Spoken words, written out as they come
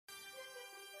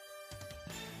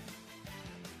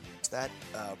that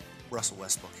Russell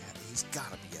Westbrook, he's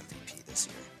got to be MVP this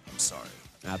year. I'm sorry.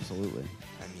 Absolutely.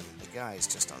 I mean, the guy is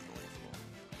just unbelievable.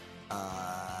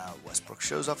 Westbrook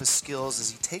shows off his skills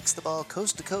as he takes the ball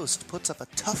coast to coast, puts up a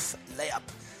tough layup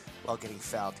while getting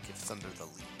fouled to give Thunder the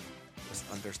lead with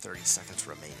under 30 seconds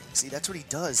remaining. See, that's what he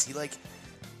does. He,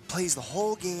 plays the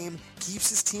whole game, keeps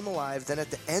his team alive, then at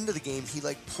the end of the game, he,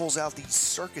 pulls out these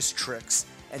circus tricks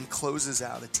and closes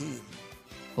out a team.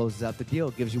 Closes out the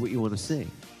deal, gives you what you want to see.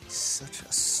 He's such a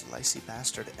slicey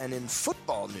bastard. And in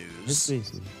football news...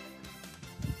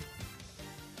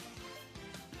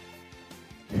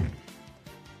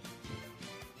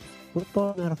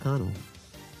 Football Americano.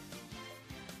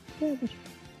 Yeah,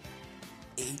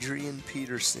 Adrian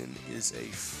Peterson is a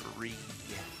free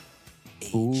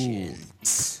agent. Ooh.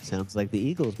 Sounds like the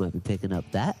Eagles might be picking up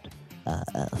that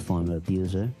former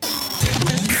abuser.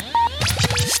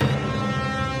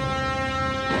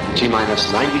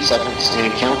 T-minus 90 seconds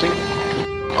and counting.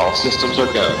 All systems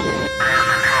are go.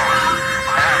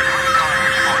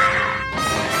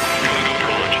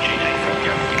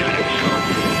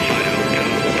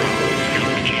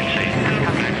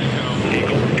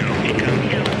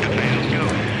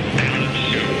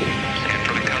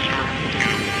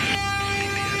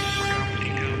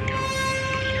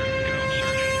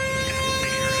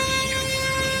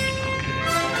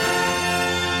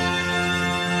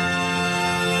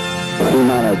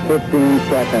 T-minus 15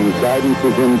 seconds. Guidance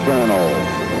is internal.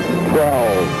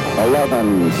 12,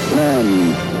 11,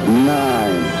 10,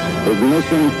 9.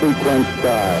 Ignition sequence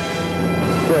start.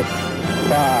 6,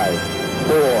 5,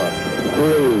 4, 3,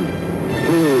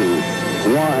 2,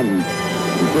 1,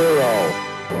 0.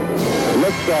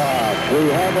 Liftoff. We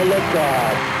have a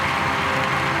liftoff.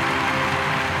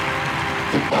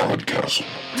 The Podcastle.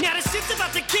 Now the shit's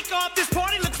about to kick off, this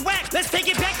party looks whack. Let's take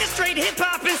it back to straight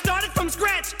hip-hop and start it from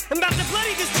scratch. I'm about to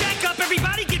bloody this jack up,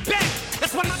 everybody get back.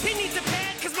 That's why my pin needs a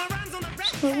pad, cause my rhyme's on the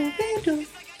rack. Doop,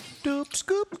 doop,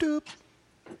 scoop, doop.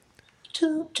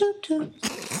 Toop, toop, toop.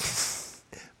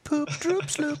 Poop, droop,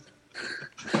 sloop.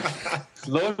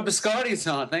 Lord Biscardi's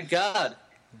on, thank God.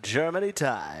 Germany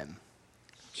time.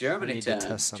 Germany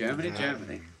time.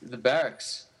 Germany. The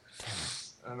barracks.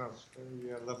 I don't know, it's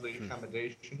very lovely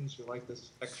accommodations. You like this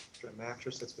extra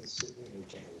mattress that's been sitting in your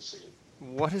can't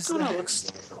What is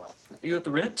that? You at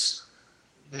the Ritz?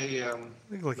 They,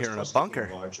 We look here in a bunker.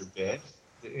 A larger bed.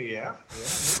 Yeah, a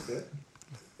little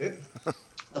bit.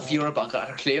 If you were a bunker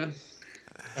out of Cleveland.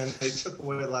 And they took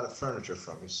away a lot of furniture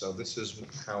from me, so this is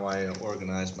how I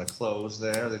organize my clothes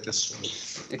there. They just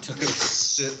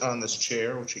sit on this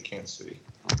chair, which you can't see.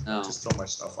 Oh. Just throw my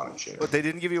stuff on a chair. But they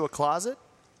didn't give you a closet?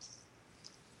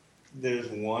 There's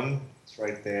one. It's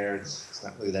right there. It's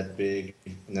not really that big.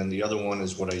 And then the other one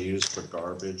is what I use for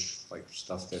garbage, like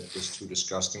stuff that is too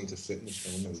disgusting to fit in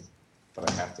the room. But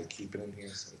I have to keep it in here,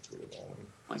 so I threw it all in.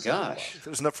 My gosh.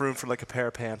 There's enough room for like a pair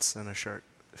of pants and a shirt.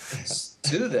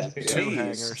 Do that. Two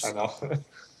hangers. I know.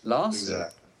 Lost?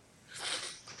 Exactly.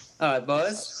 All right,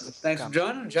 boys. Thanks for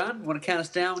joining. John, want to count us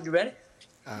down when you're ready?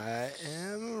 I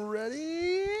am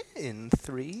ready in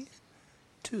 3,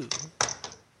 2.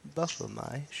 Buckle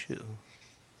my shoe.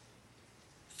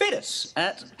 Feed us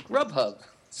at Grubhub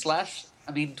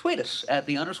tweet us at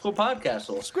the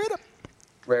 _Podcastle. Straight up.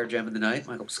 Rare gem of the night.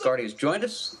 Michael Biscardi has joined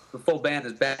us. The full band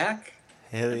is back.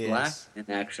 Hell yes. Black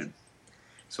in action.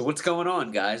 So what's going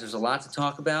on, guys? There's a lot to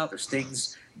talk about. There's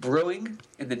things brewing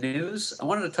in the news. I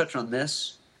wanted to touch on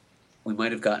this. We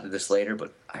might have gotten to this later,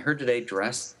 but I heard today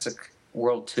Jurassic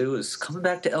World 2 is coming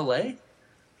back to L.A.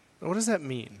 What does that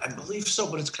mean? I believe so,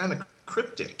 but it's kind of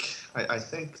cryptic. I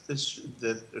think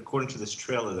that according to this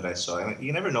trailer that I saw,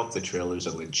 you never know if the trailers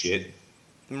are legit.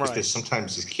 Right. Because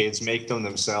sometimes the kids make them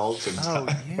themselves and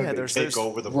they take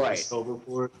over the voiceover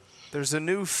for it. There's a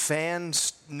new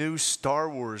Star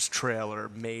Wars trailer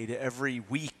made every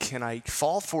week, and I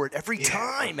fall for it every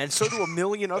time, and so do a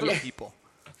million other people.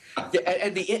 Yeah,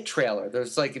 and the It trailer.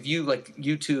 There's if you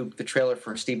YouTube the trailer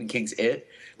for Stephen King's It,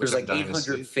 there's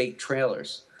 800 fake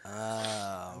trailers.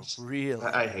 Oh, really?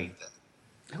 I hate that.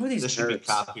 Who are these There should be nerds?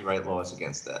 copyright laws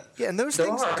against that. Yeah, and those There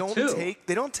things are,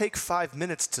 don't take 5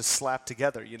 minutes to slap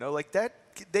together. That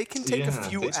they can take a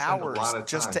few they spend a hours lot of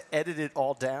just time. to edit it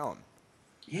all down.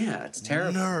 Yeah, it's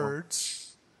terrible.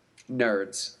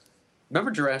 Nerds.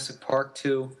 Remember Jurassic Park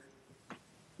 2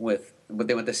 when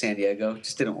they went to San Diego? It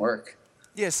just didn't work.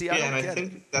 Yeah, see, I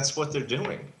think that's what they're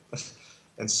doing.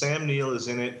 And Sam Neill is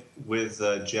in it with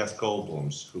Jeff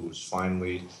Goldblum, who's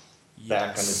finally back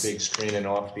on the big screen and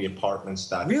off the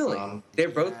apartments.com. Really? They're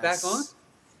both back on?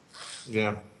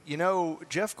 Yeah.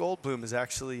 Jeff Goldblum is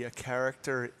actually a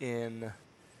character in,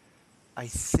 I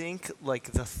think,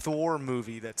 like, the Thor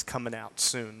movie that's coming out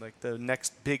soon, like the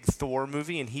next big Thor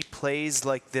movie, and he plays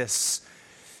like this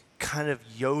kind of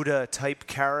Yoda-type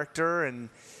character, and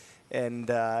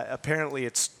apparently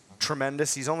it's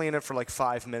tremendous. He's only in it for like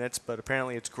 5 minutes, but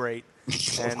apparently it's great.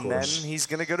 And then he's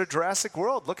going to go to Jurassic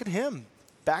World. Look at him.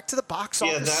 Back to the box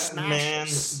office. Yeah, that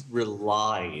smashes. man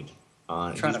relied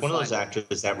on... He's one of those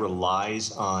actors that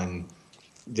relies on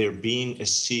there being a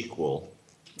sequel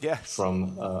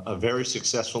from a very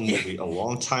successful movie a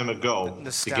long time ago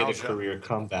to get a career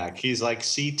comeback. He's like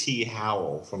C.T.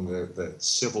 Howell from the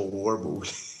Civil War movie.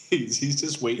 He's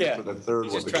just waiting for the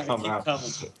third one to come out.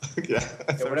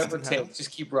 Whatever it takes, just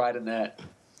keep riding that.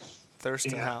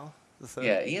 Thurston Howell.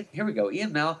 Yeah, here we go.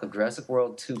 Ian Malcolm, Jurassic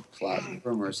World 2 plot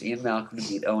rumors. Ian Malcolm to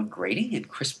meet Owen Grady in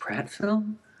Chris Pratt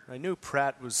film. I knew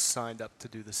Pratt was signed up to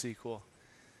do the sequel.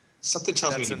 Something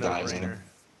tells me he dies in it.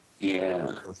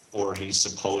 Yeah. Or he's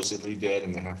supposedly dead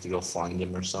and they have to go find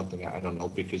him or something. I don't know,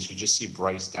 because you just see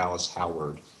Bryce Dallas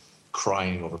Howard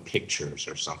crying over pictures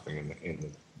or something in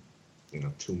the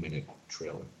 2-minute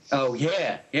trailer. Oh,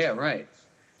 yeah, right.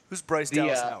 Who's Bryce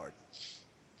Dallas Howard?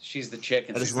 She's the chick.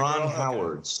 That is Ron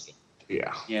Howard's.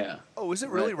 Yeah. Oh, is it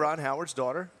really Ron Howard's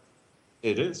daughter?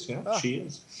 It is, yeah. She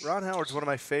is. Ron Howard's one of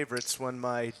my favorites. When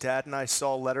my dad and I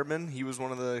saw Letterman, he was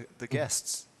one of the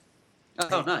guests.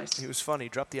 Oh, nice. He was funny. He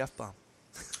dropped the F-bomb.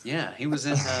 Yeah, he was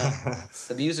in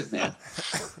The Music Man.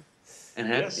 And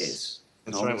Happy Days.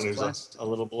 That's right, when he was a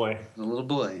little boy. A little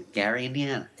boy. Gary,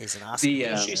 Indiana. He's an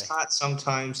Oscar. She's hot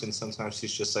sometimes, and sometimes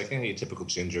she's just like, you typical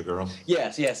ginger girl.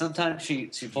 Yes, yeah. Sometimes she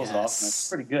pulls it off, and it's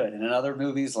pretty good. And in other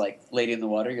movies, like Lady in the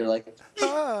Water, you're like,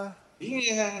 yeah.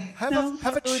 Have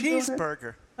a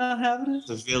cheeseburger.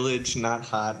 The Village, not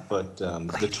hot, but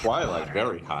The Twilight,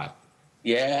 very hot.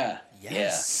 Yeah. Yes.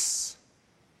 Yeah.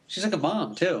 She's like a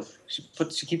mom too. She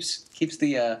keeps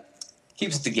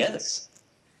it together.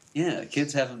 Yeah, the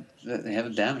kids haven't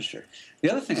damaged her.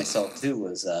 The other thing I saw too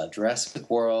was Jurassic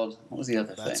World. What was the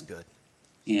other thing? That's good.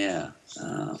 Yeah.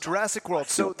 Jurassic World.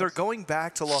 So they're going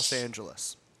back to Los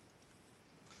Angeles.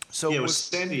 So it was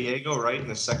San Diego, right, in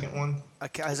the second one? I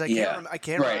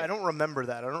don't remember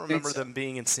that. I don't remember them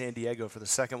being in San Diego for the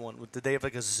second one. Did they have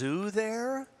like a zoo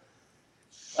there?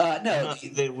 No,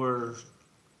 they were.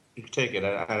 You can take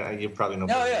it. You probably know.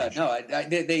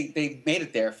 They made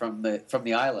it there from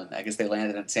the island. I guess they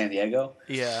landed in San Diego.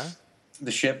 Yeah.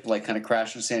 The ship kind of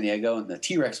crashed in San Diego, and the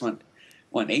T-Rex went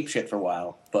apeshit for a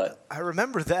while. But I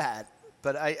remember that.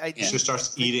 But I she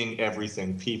starts eating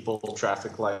everything: people,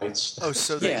 traffic lights. Oh,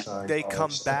 so they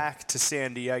come back to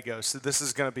San Diego. So this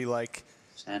is going to be like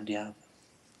San Diego,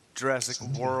 Jurassic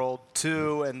World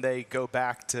 2, and they go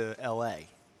back to L.A.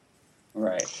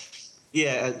 Right.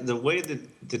 Yeah, the way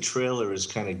that the trailer is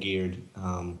kind of geared.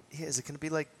 Is it going to be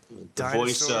like the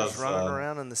dinosaurs voice of, running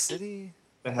around in the city?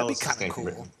 The hell That'd be is his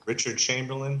name? cool. Richard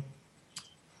Chamberlain.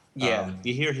 Yeah.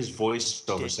 You hear his voice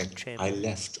over saying, "I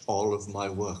left all of my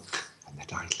work on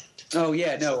that island." Oh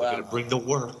yeah, no. They're going to bring the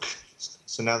work.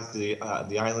 So now that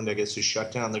the island, I guess, is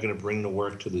shut down, they're going to bring the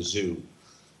work to the zoo.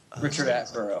 Richard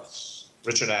Attenborough.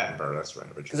 Richard Attenborough, that's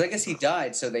right. Because I guess he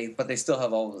died, but they still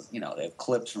have all the, they have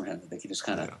clips from him that they can just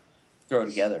kind of throw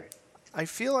together. I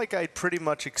feel like I'd pretty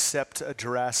much accept a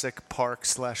Jurassic Park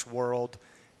 / World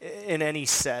in any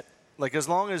set. Like, as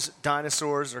long as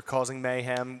dinosaurs are causing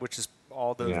mayhem, which is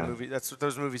all those movies. That's what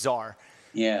those movies are.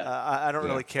 Yeah. I don't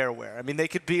really care where. I mean, they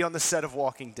could be on the set of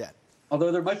Walking Dead.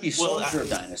 Although there might be soldier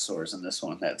dinosaurs in this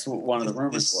one. That's what one of the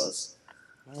rumors was.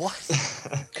 What?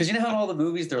 Because you know how in all the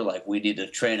movies they're like, we need to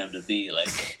train them to be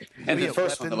like, and the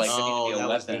first one they're like, they need to be a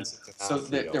weapon. So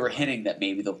they were hinting that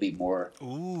maybe there'll be more.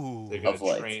 Ooh. They're going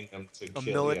to train them to kill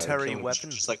military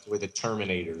weapon, just like the way the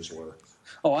Terminators were.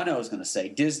 Oh, I know. I was going to say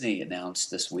Disney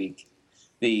announced this week.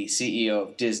 The CEO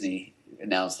of Disney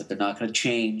announced that they're not going to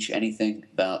change anything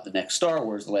about the next Star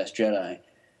Wars: The Last Jedi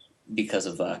because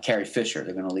of Carrie Fisher.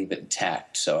 They're going to leave it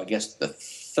intact. So I guess the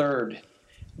third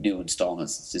new installment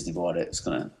since Disney bought it is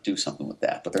going to do something with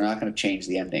that, but they're not going to change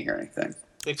the ending or anything.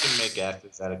 They can make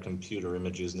actors out of computer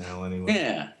images now anyway.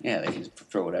 Yeah, they can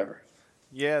throw whatever.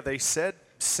 Yeah, they said,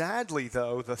 sadly,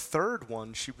 though, the third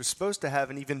one, she was supposed to have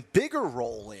an even bigger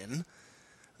role in,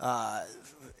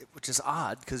 which is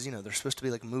odd because, they're supposed to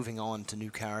be, like, moving on to new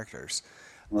characters.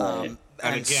 Right.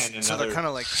 And again, so they're kind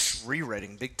of, like,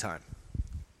 rewriting big time.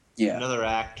 Yeah. Another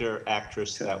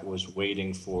actress that was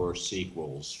waiting for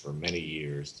sequels for many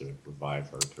years to revive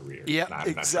her career. Yeah,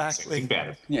 exactly.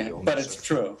 But it's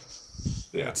true.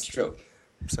 Yeah, it's true.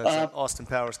 So that's Austin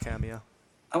Powers cameo.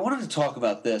 I wanted to talk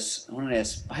about this.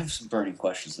 I have some burning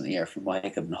questions in the air for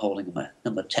Mike. I've been holding them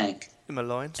in my tank. In my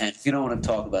loins. And if you don't want to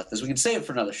talk about this, we can save it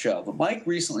for another show. But Mike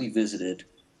recently visited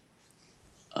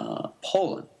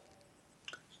Poland.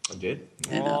 I did.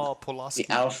 And, the Pulaski.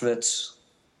 Auschwitz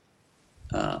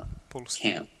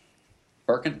camp.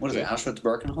 What is it?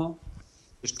 Auschwitz-Birkenau?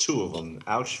 There's two of them.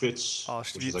 Auschwitz,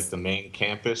 which is like the main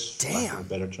campus, for lack of a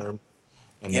better term.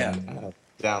 And then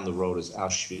down the road is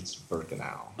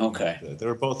Auschwitz-Birkenau. Okay. They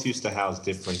were both used to house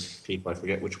different people. I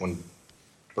forget which one.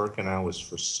 Birkenau was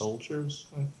for soldiers,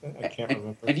 I can't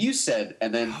remember. And you said,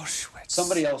 and then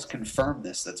somebody else confirmed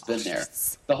this that's been there.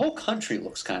 The whole country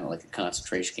looks kind of like a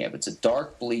concentration camp. It's a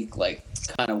dark, bleak, like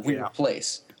kind of weird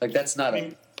place. Like that's not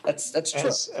that's true.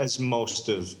 As most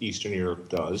of Eastern Europe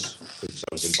does, because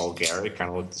I was in Bulgaria, kind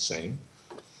of looked the same.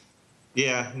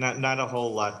 Yeah, not a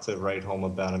whole lot to write home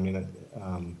about. I mean,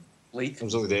 bleak. I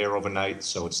was only there overnight,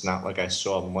 so it's not like I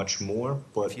saw much more.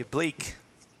 But If you're bleak.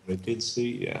 I did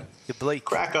see, You're bleak.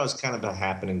 Krakow's kind of a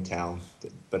happening town,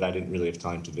 but I didn't really have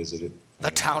time to visit it. The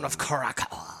town of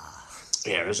Krakow.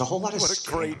 Yeah, there's a whole lot of What a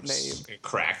great scams name. in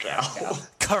Krakow.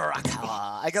 Krakow.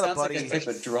 I got a Sounds buddy. like a type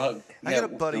of drug. I got a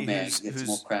buddy who's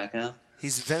who's Krakow.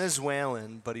 he's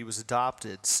Venezuelan, but he was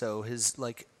adopted, so his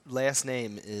last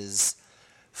name is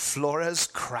Flores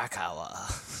Krakauer.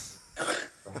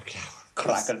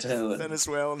 Krakatoa.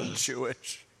 Venezuelan and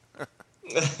Jewish.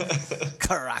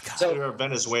 Krakow. So there are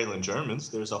Venezuelan Germans.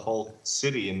 There's a whole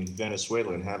city in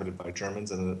Venezuela inhabited by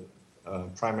Germans, and the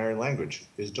primary language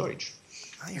is Deutsch.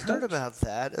 I heard about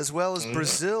that, as well as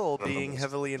Brazil being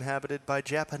heavily inhabited by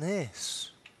Japanese.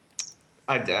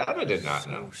 I did not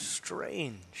know.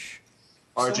 Strange.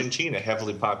 Argentina,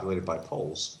 heavily populated by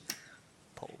Poles.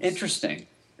 Interesting.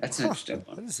 That's an interesting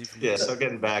one. Yeah, so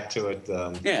getting back to it,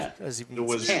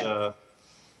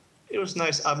 it was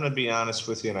nice. I'm going to be honest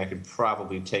with you, and I could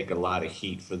probably take a lot of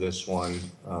heat for this one.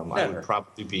 I would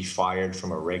probably be fired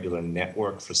from a regular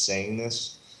network for saying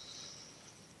this.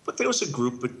 But there was a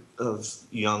group of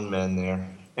young men there,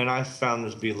 and I found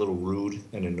this to be a little rude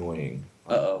and annoying.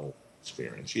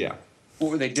 Experience, yeah. What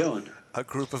were they doing? A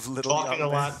group of little talking young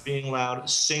a men. lot, being loud,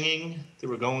 singing. They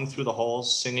were going through the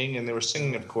halls singing, and they were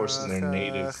singing, of course, in their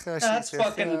native. That's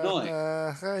fucking annoying.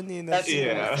 It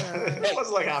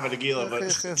wasn't like having tequila, but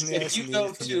if you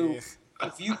go to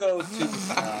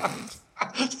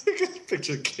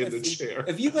picture a kid in the chair.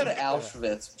 If you go to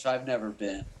Auschwitz, which I've never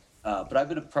been, but I've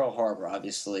been to Pearl Harbor,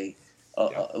 obviously.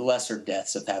 Lesser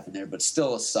deaths have happened there, but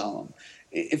still a solemn.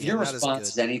 If your response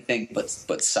is anything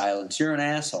but silence, you're an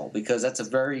asshole, because that's a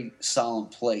very solemn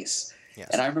place. Yes.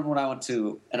 And I remember when I went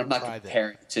to, and I'm not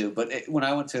comparing to, but when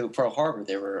I went to Pearl Harbor,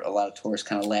 there were a lot of tourists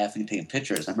kind of laughing and taking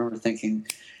pictures. I remember thinking,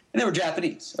 and they were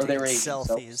Japanese or they were Asian,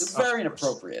 so it was very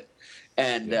inappropriate.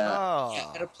 And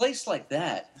at a place like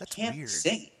that, you can't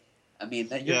sing. I mean,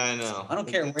 I know. I don't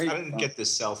care where you're I didn't get the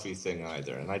selfie thing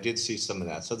either, and I did see some of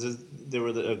that. So there were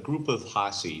a group of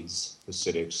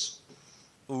Hasidics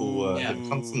who had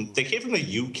come from. They came from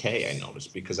the UK. I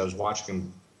noticed because I was watching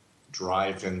them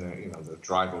drive, and the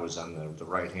driver was on the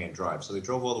right-hand drive. So they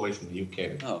drove all the way from the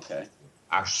UK to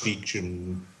Auschwitz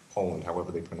in Poland,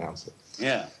 however they pronounce it.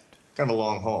 Yeah, kind of a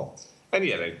long haul. And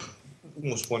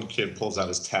almost one kid pulls out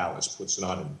his talus, puts it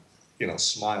on, and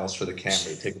smiles for the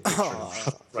camera to take a picture of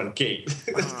the front gate.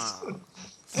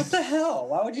 What the hell?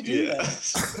 Why would you do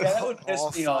that? Yeah, that would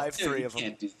piss me off too. You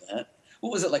can't do that.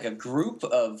 What was it, like a group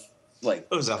of college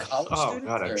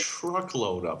students? A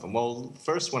truckload of them. Well,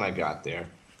 first when I got there,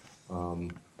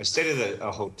 I stayed at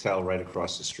a hotel right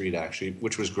across the street, actually,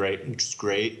 which was great. It was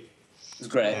great.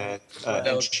 And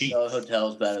cheap. No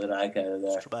hotel's better than I go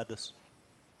there. Tremendous.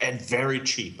 And very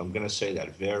cheap. I'm going to say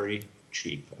that. Very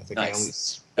cheap. I think I only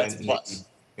spent maybe,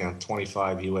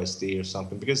 25 USD or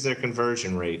something, because their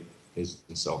conversion rate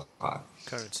isn't so high.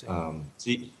 Currency.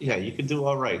 You can do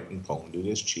all right in Poland. It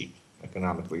is cheap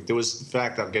economically. There was, in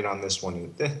fact, I'll get on this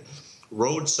one.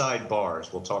 Roadside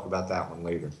bars. We'll talk about that one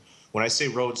later. When I say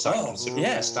roadside, consider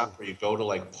a stop where you go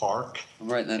to park. I'm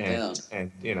writing that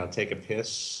down. And take a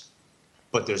piss.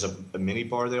 But there's a mini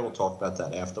bar there. We'll talk about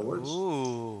that afterwards.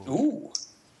 Ooh.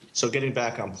 So getting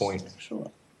back on point.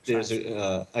 Sure. There's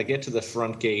I get to the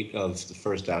front gate of the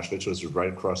first Auschwitz, which was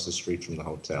right across the street from the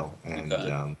hotel, and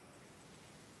not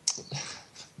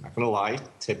gonna lie,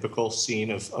 typical scene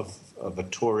of a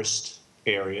tourist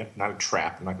area, not a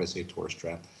trap. I'm not gonna say a tourist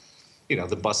trap.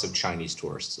 The bus of Chinese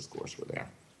tourists, of course, were there.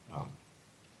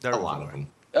 A lot of them.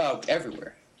 Oh,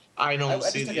 everywhere. I know. I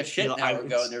just took a shit an hour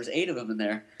ago, and there was 8 of them in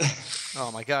there. Oh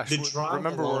my gosh! The drive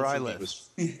remember where I live? Was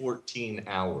 14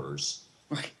 hours.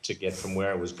 To get from where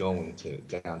I was going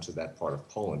down to that part of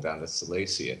Poland, down to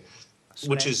Silesia,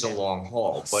 which is a long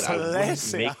haul. But I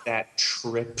wouldn't make that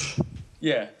trip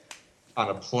on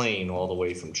a plane all the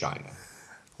way from China.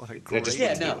 What a great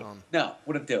no,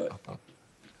 wouldn't do it.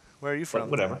 Where are you from? But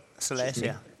whatever.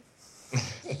 Silesia.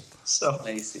 So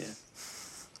Nice, yeah.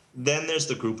 then there's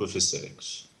the group of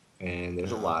Hasidics, and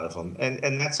there's a lot of them,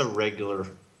 and that's a regular,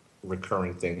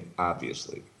 recurring thing,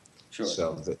 obviously. Sure.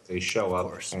 So that they show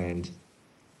up, and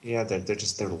yeah, they're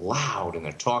loud, and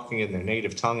they're talking in their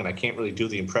native tongue, and I can't really do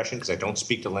the impression because I don't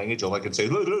speak the language. All I could say,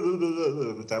 but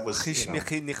that was,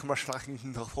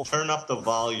 turn up the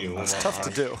volume. It's tough to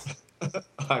do.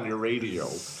 On your radio,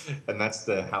 and that's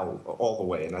all the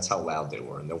way, and that's how loud they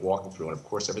were, and they're walking through, and of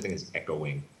course everything is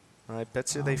echoing. I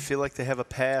bet you they feel like they have a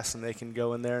pass and they can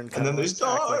go in there and kind then they of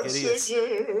act like idiots.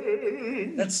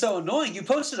 singing. That's so annoying. You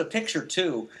posted a picture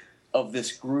too of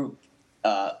this group.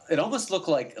 It almost looked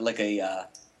like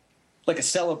a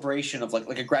celebration of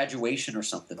like a graduation or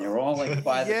something. They were all like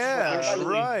by the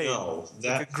right. No,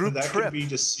 Like a group that trip. could be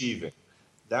deceiving.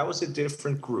 That was a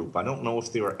different group. I don't know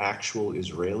if they were actual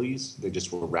Israelis. They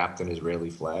just were wrapped in Israeli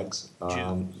flags.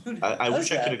 I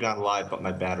wish I could have gone live, but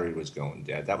my battery was going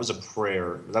dead. That was a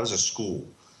prayer. That was a school,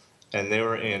 and they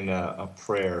were in a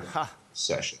prayer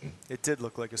session. It did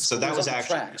look like a So school. that was on the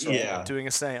actually tracks, right? doing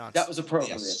a seance. That was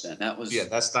appropriate Yes. then. That was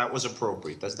that was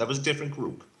appropriate. That was a different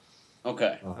group.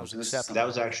 okay. was acceptable. That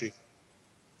was actually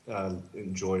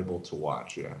enjoyable to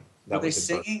watch. Yeah. Were they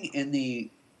singing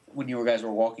when you guys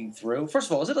were walking through? First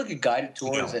of all, is it like a guided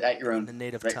tour? No. Or is it at your own The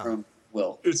native at tongue. your own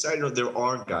will? There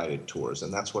are guided tours,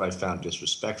 and that's what I found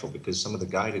disrespectful, because some of the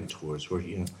guided tours were,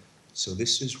 so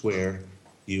this is where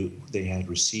they had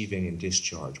receiving and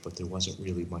discharge, but there wasn't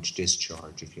really much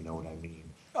discharge, if you know what I mean.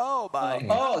 Oh my!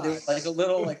 There was like a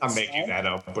little like. I'm making that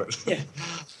up, but Yeah.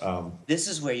 This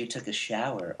is where you took a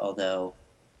shower, although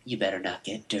you better not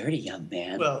get dirty, young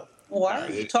man. well, Why are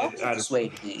you talking this way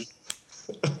to me?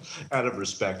 out of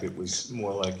respect, it was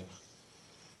more like,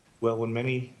 well, when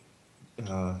many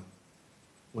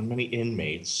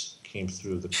inmates came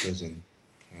through the prison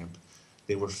camp,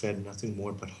 they were fed nothing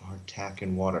more but hardtack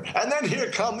and water. And then here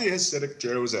come the Hasidic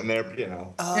Jews, and they're,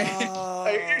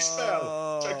 hey,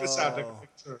 Ishmael, check this out. Take a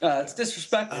picture. It's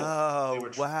disrespectful. Oh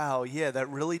wow! Yeah, that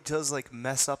really does like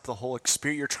mess up the whole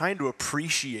experience. You're trying to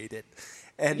appreciate it.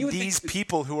 And You would these think-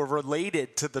 people who are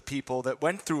related to the people that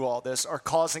went through all this are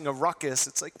causing a ruckus.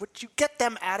 It's like, would you get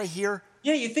them out of here?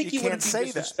 Yeah, you think you can't wouldn't be say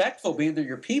that. disrespectful being they're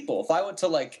your people. If I went to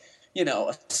like,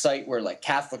 a site where like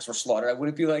Catholics were slaughtered, I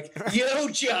wouldn't be like, yo,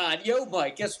 John, yo,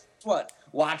 Mike, guess what?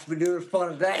 Watch me do a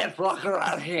fun dance walking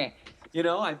around here.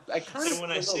 I kind of. And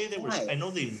when I say I know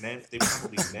they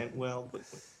probably meant well, but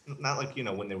not like,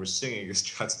 when they were singing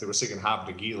they were singing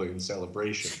Havdalah in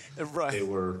celebration. Right. They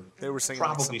were singing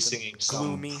probably like singing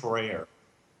gloomy. some prayer.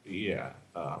 Yeah.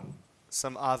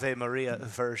 Some Ave Maria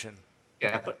version.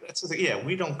 Yeah, but that's the thing. Yeah,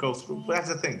 we don't go through. That's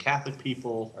the thing. Catholic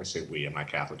people. I say we. I'm not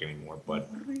Catholic anymore, but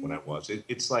when I was,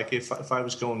 it's like if I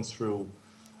was going through,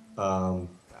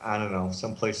 I don't know,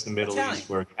 someplace in the Middle Italian. East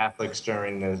where Catholics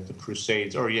during the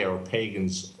Crusades, or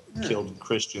pagans killed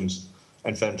Christians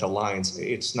and fed them to lions.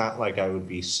 It's not like I would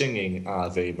be singing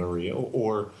Ave Maria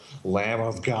or Lamb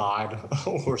of God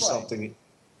or something.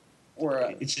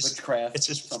 Or It's just witchcraft. It's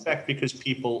just respect because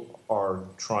people are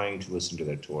trying to listen to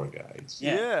their tour guides.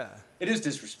 Yeah. It is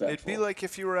disrespectful. It'd be like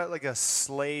if you were at like a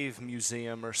slave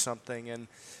museum or something, and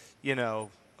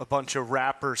a bunch of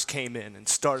rappers came in and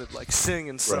started like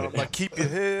singing some like "Keep Your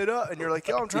Head Up," and you're like,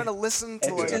 "Yo, I'm trying to listen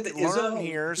to like learn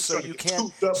here, so you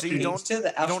can't, so you don't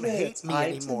hate me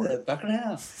anymore."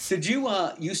 Did you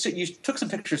you took some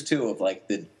pictures too of like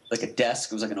a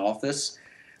desk? It was like an office.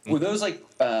 Were those like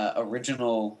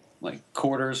original like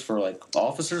quarters for like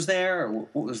officers there, or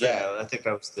what was that? Yeah, I think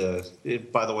that was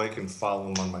by the way, you can follow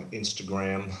him on my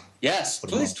Instagram. Yes,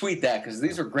 please tweet that because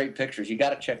these are great pictures. You got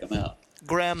to check them out.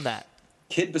 Graham that.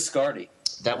 Kid Biscardi.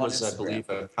 That on was, I Instagram. believe,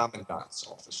 a commandant's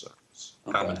officer.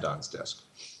 Commandant's desk.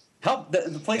 How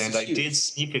the place And is I huge. did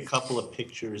sneak a couple of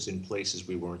pictures in places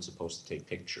we weren't supposed to take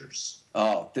pictures.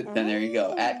 Oh, then there you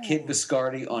go. At Kid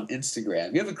Biscardi on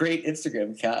Instagram. You have a great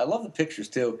Instagram account. I love the pictures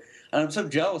too. And I'm so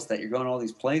jealous that you're going all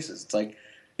these places. It's like,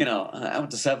 I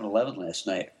went to 7-Eleven last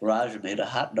night. Raja made a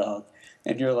hot dog.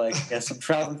 And you're like, yes, I'm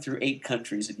traveling through 8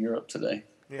 countries in Europe today.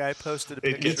 Yeah, I posted a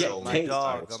It picture gets of old. my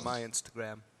dog on my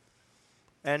Instagram,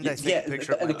 and I think a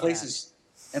picture and of my the place cat. is,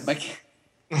 and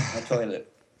my toilet.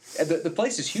 And the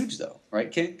place is huge though, right,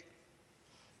 King?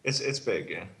 It's big,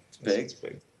 yeah. It's big? It's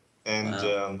big. And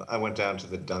I went down to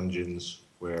the dungeons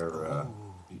where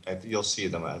you'll see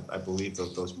them. I believe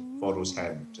those photos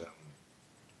had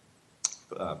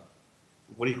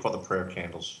what do you call the prayer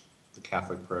candles? The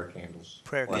Catholic prayer candles.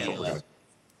 Prayer Well, that's what candles.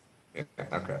 we're gonna-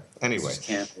 Yeah, okay. Anyway,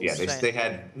 Candles. yeah, they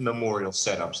had memorial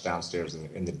setups downstairs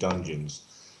in the dungeons.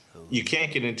 You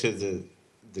can't get into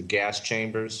the gas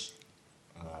chambers.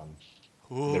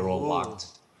 They're all locked.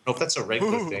 know if that's a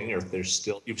regular thing or if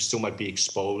you still might be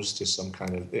exposed to some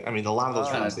kind of. I mean, a lot of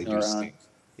those ones they do stink.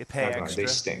 You pay extra. They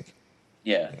stink.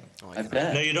 Yeah, Oh, I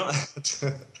bet. No, you don't.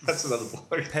 That's another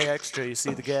point. Pay extra. You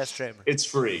see the gas chamber. It's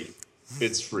free.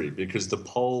 It's free because the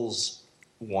Poles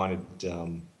wanted.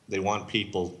 They want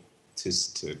people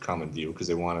to come and view because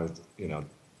they want to,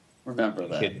 remember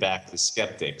that. hit back the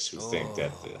skeptics who think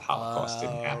that the Holocaust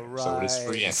didn't happen. So it is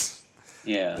free.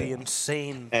 Yeah. The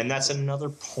insane. And that's another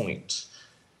point.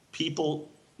 People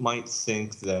might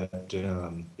think that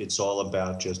it's all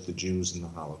about just the Jews and the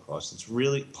Holocaust. It's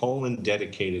really Poland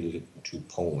dedicated it to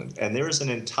Poland. And there is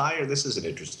this is an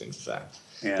interesting fact.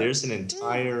 Yeah. There's an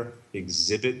entire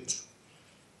exhibit,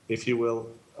 if you will,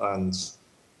 on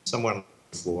somewhere on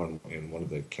the floor in one of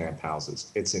the camp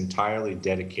houses. It's entirely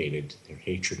dedicated to their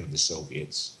hatred of the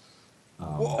Soviets.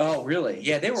 Oh, really?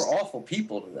 Yeah, they were awful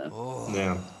people to them.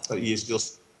 Yeah. You'll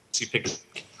see pictures.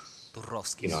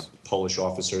 Polish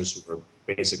officers who were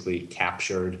basically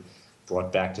captured,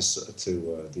 brought back to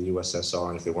the USSR,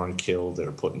 and if they weren't killed, they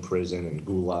were put in prison and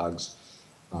gulags.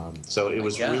 So it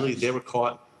was really they were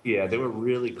caught. Yeah, they were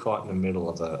really caught in the middle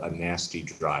of a nasty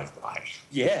drive-by.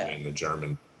 Yeah, between the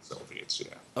German Soviets.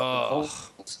 Yeah. Oh,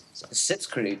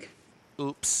 Sitzkrieg.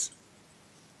 Oops.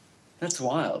 That's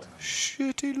wild.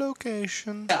 Shitty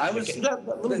location. Yeah, I was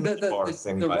bar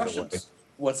thing, the by Russians. the way.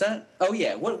 What's that? Oh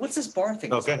yeah, what's this bar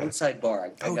thing? Okay. This roadside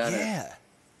bar. I got yeah.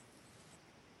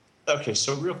 Okay,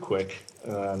 so real quick,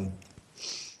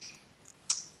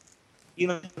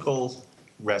 typical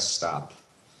rest stop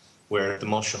where at the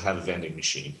most you'll have a vending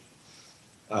machine.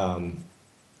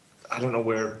 I don't know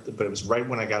where, but it was right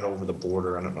when I got over the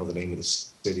border. I don't know the name of the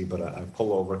city, but I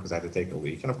pulled over because I had to take a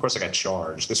leak, and of course I got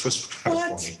charged. This was kind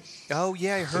of funny. Oh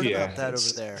yeah, I heard about that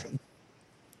over there.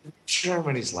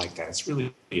 Germany's like that. It's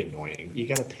really annoying. You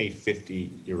got to pay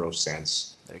 50 euro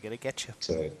cents. They're gonna get you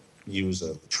to use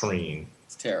a train.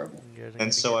 It's terrible.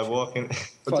 And so I walk in.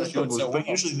 But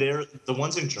usually the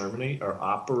ones in Germany are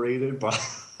operated by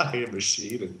a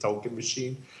machine, a token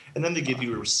machine, and then they give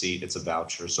you a receipt. It's a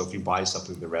voucher. So if you buy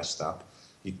something at the rest stop,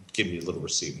 you give me a little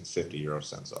receipt and 50 euro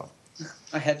cents off.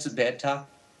 I had some bad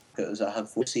tacos. I'll have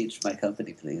 4 seats for my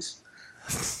company, please.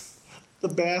 The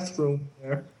bathroom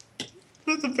there.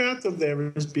 The bathroom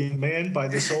there is being manned by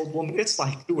this old woman. It's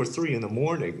like 2 or 3 in the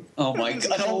morning. Oh my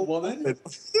God, an old woman?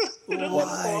 In an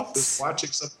office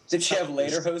watching something. Did she have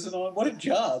lederhosen on? What a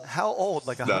job! How old?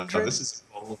 Like 100? No, this is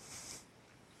old.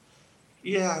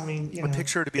 Yeah, I mean, I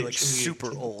picture her to be like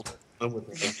super old.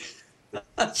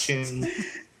 Chin.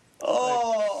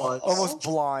 Oh, almost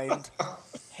blind.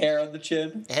 Hair on the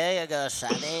chin. Here you go,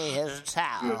 Sonny. Here's a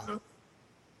towel.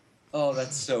 Oh,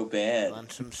 that's so bad.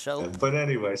 Want some soap? But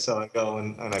anyway, so I go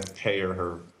and I pay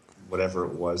her whatever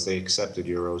it was. They accepted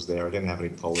euros there. I didn't have any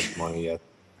Polish money yet.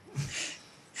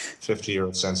 50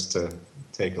 euro cents to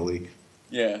take a leak.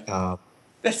 Yeah.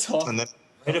 That's awesome. And then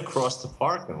right across the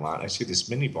parking lot, I see this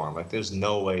mini bar. I'm like, there's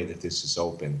no way that this is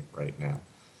open right now.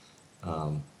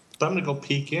 But I'm going to go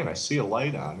peek in. I see a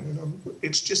light on. And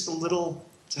it's just a little,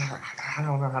 I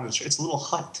don't know how to, it's a little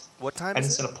hut. What time and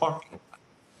is it's it? in a parking lot.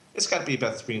 It's got to be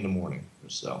about 3 in the morning or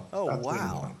so. Oh, about 3 in the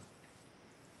wow. morning.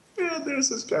 Yeah, there's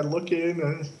this guy looking,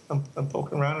 and I'm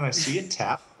poking around, and I see a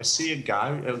tap. I see a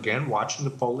guy, again, watching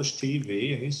the Polish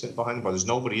TV, and he's sitting behind the bar. There's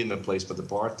nobody in the place but the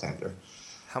bartender.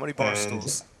 How many bar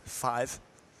stools? 5?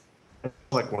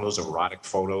 Like one of those erotic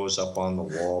photos up on the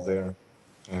wall there.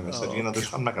 And I said,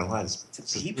 I'm not going to lie, this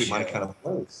is really my kind of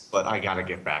place, but I got to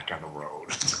get back on the road.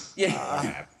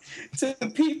 Yeah. It's a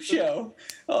peep show.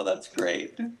 Oh, that's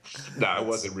great. No, it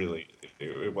wasn't really.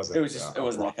 It wasn't. It was just. It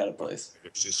wasn't that kind of place.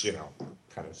 It was just,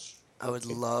 kind of. I would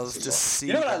love to see.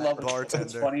 You know what I love? Bartender.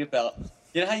 What's funny about?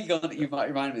 You know how you go? You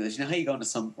reminded me of this. You know how you go into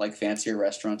some like fancier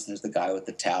restaurants and there's the guy with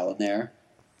the towel in there.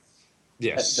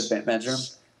 Yes. At the men's room.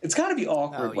 It's got to be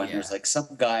awkward when there's like some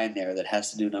guy in there that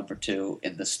has to do number 2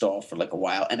 in the stall for like a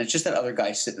while, and it's just that other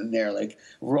guy sitting there like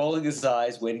rolling his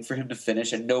eyes, waiting for him to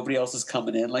finish, and nobody else is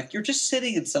coming in. Like you're just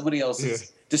sitting in somebody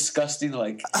else's disgusting,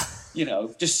 like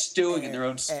just stewing in their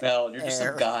own smell, and you're just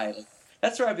some guy. Like,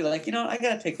 that's where I'd be like, I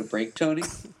gotta take a break, Tony.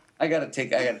 I gotta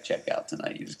check out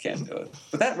tonight. You just can't do it.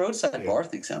 But that roadside bar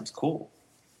thing sounds cool.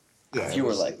 Yeah, if you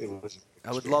were like,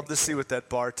 I would love to see what that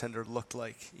bartender looked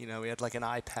like. He had like an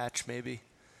eye patch, maybe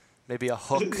a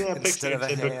hook instead of a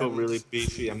typical, hand. really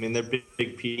beefy. I mean, they're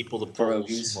big people. The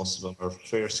Poles, most of them are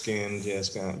fair-skinned. Yeah, it's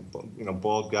kind of,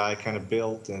 bald guy, kind of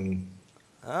built, and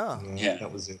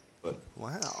that was it. But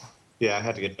wow. Yeah, I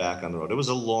had to get back on the road. It was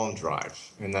a long drive,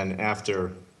 and then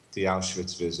after the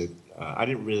Auschwitz visit, I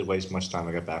didn't really waste much time.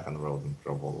 I got back on the road and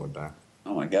drove all the way back.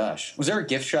 Oh my gosh, was there a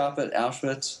gift shop at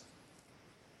Auschwitz?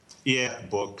 Yeah,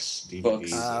 books, DVDs.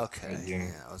 Books. Okay. Yeah.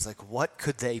 Yeah, I was like, what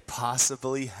could they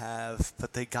possibly have?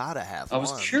 But they gotta have I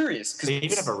was one. curious They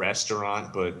even have a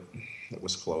restaurant, but it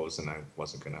was closed, and I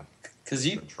wasn't gonna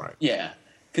try it. Yeah,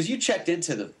 because you checked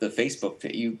into the Facebook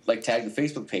page. You like tagged the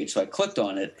Facebook page, so I clicked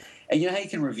on it, and you know how you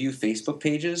can review Facebook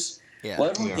pages. Yeah.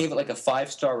 Well, everyone gave it like a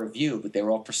 5-star review, but they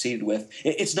were all proceeded with,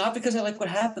 "It's not because I like what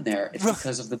happened there. It's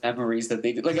because of the memories that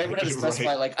they did." Like everyone had to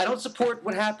specify, like, "I don't support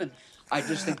what happened. I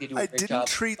just think they do a great job." I didn't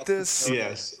treat this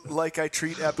like I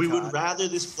treat Epcot. We would rather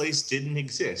this place didn't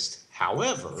exist.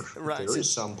 However, there is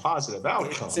some positive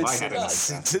outcome. I had a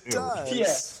nice it does.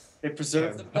 Yeah, they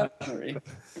preserved the memory. It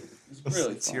was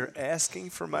really Since fun. you're asking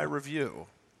for my review,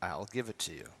 I'll give it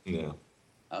to you. Yeah.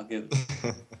 I'll give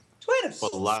it. Tweet us. Well,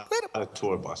 a lot of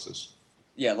tour buses.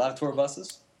 Yeah, a lot of tour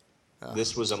buses.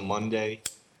 This was a Monday,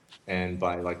 and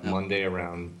by Monday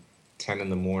around 10 in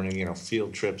the morning,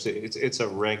 field trips. It's a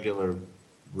regular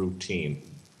routine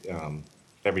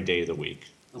every day of the week.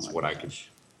 Is what I could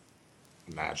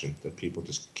imagine, that people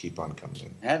just keep on coming in.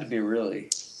 It had to be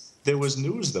really. There was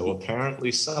news, though.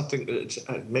 Apparently something,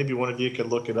 maybe one of you could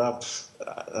look it up,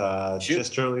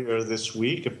 just earlier this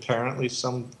week. Apparently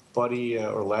somebody,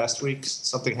 or last week,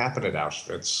 something happened at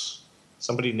Auschwitz.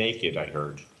 Somebody naked, I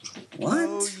heard. What?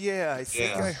 Oh, yeah, I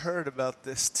think I heard about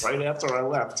this too. Right after I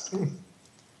left.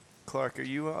 Clark, are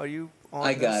you on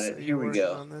I this? got it. Are you Here we working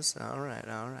go. On this? All right.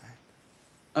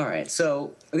 All right,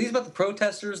 so are these about the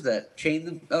protesters that chained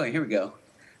them? Oh, here we go.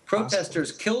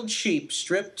 Protesters killed sheep,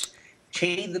 stripped,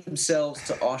 chained themselves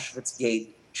to Auschwitz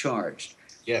gate, charged.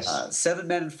 Yes. 7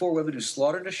 men and 4 women who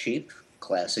slaughtered a sheep,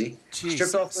 classy,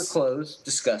 stripped off their clothes,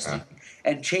 disgusting,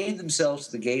 and chained themselves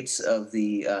to the gates of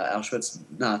the Auschwitz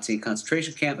Nazi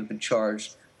concentration camp have been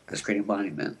charged as creating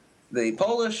monument. The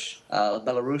Polish,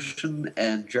 Belarusian,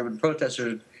 and German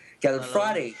protesters gathered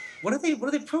Friday. What are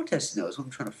they protesting though? Is what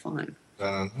I'm trying to find. I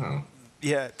don't know.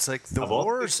 Yeah, it's like the Of all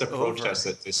war's things to over. protest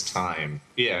at this time.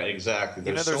 Yeah, exactly.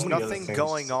 There's so many other nothing things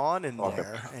going to on in talk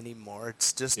there about. anymore.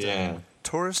 It's just Yeah. a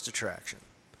tourist attraction.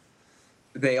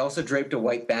 They also draped a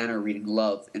white banner reading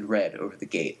 "Love" in red over the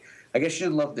gate. I guess you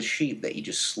didn't love the sheep that you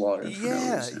just slaughtered for no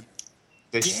Yeah. reason.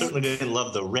 They certainly didn't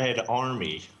love the Red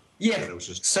Army. Yeah, It was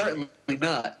just certainly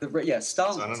not. Stalin.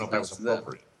 So I don't know if that was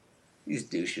appropriate. These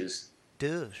douches.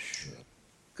 Douche.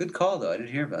 Good call though. I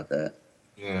didn't hear about that.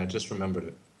 Yeah, I just remembered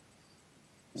it.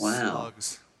 Wow.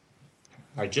 Slugs.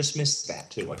 I just missed that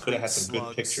too. I could have had some Slugs.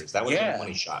 good pictures. That would have Yeah. been a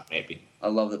money shot, maybe. I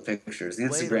love the pictures. The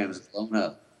Instagram is blown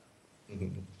up.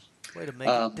 Way to make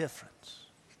a difference.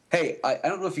 Hey, I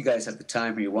don't know if you guys have the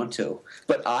time or you want to,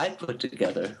 but I put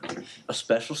together a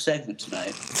special segment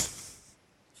tonight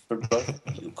for both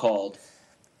of you called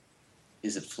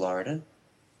 "Is it Florida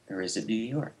or is it New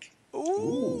York?"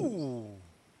 Ooh.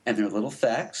 And they're little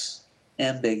facts,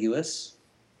 ambiguous.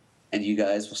 And you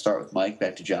guys will start with Mike,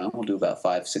 back to John. We'll do about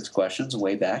 5-6 questions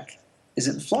way back. Is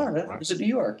it in Florida or is it New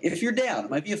York? If you're down,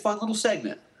 it might be a fun little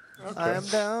segment. I am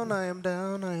down, I am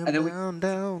down, I am And then we-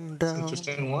 down.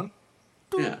 Interesting one.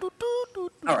 Yeah.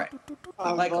 All right.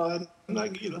 Michael,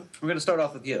 we're going to start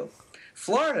off with you.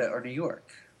 Florida or New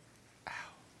York?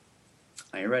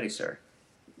 Are you ready, sir?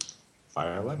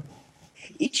 Fire away.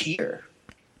 Each year,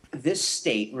 this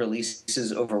state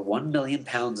releases over 1 million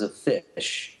pounds of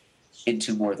fish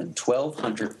into more than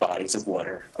 1,200 bodies of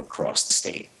water across the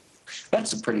state.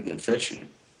 That's some pretty good fishing.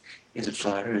 Is it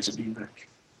Florida or is it New York?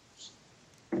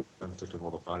 I'm thinking of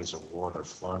all the bodies of water.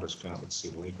 Florida's got, let's see,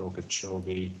 Lake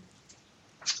Okeechobee.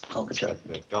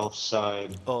 The Gulf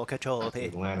side. The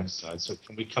Atlantic side. So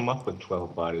can we come up with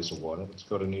 12 bodies of water? Let's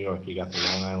go to New York. You got the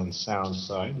Long Island Sound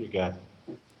side. You got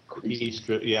East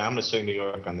River. Yeah, I'm going to say New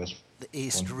York on this. The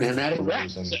East And River. that is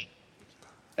correct.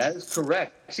 That is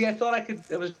correct. See, I thought I could.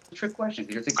 It was a trick question.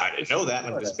 You're thinking, I didn't know that.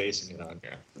 I'm just basing it on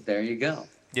here. There you go.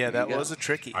 Yeah, There that you was go. a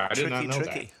tricky. I did not know that.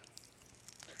 tricky.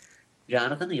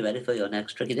 Jonathan, are you ready for your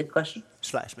next tricky question?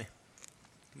 Slash me.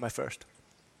 My first.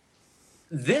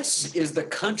 This is the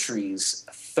country's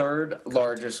third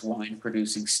largest wine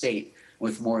producing state,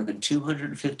 with more than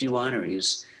 250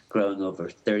 wineries growing over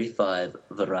 35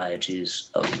 varieties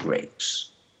of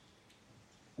grapes.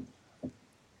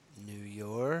 New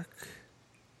York.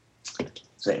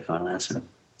 Is that your final answer?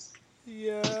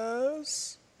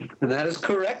 Yes. And that is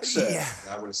correct, sir. Yeah.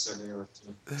 I would have said New York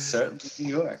too. Certainly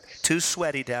New York. Too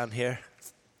sweaty down here.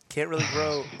 Can't really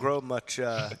grow much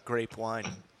grape wine.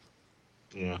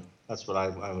 Yeah, that's what I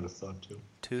would have thought too.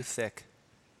 Too thick.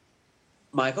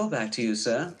 Michael, back to you,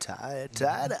 sir. Tied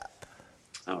up.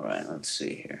 All right, let's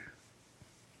see here.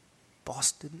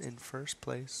 Boston in first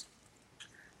place.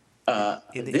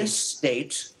 In the This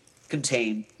state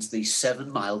contains the 7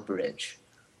 Mile Bridge.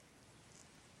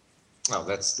 Oh,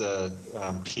 that's the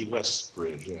Key West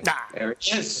Bridge. Yeah. Nah, There it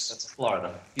is. That's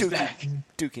Florida. He's back.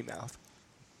 Dookie mouth.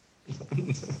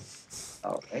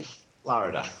 All right.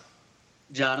 Florida.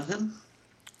 Jonathan,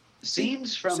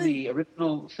 scenes from the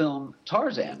original film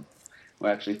Tarzan were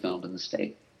actually filmed in the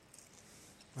state.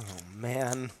 Oh,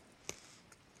 man.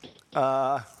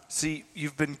 See,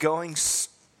 you've been going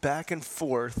back and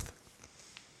forth.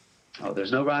 Oh,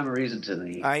 there's no rhyme or reason to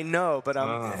the... I know, but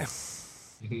I'm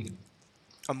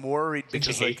worried Did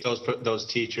you because, hate those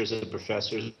teachers and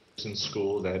professors in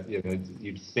school that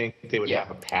you'd think they would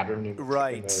have a pattern in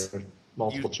their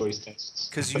multiple choice tests?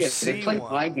 Because you they see play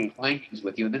one. mind games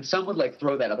with you, and then someone would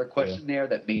throw that other question there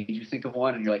that made you think of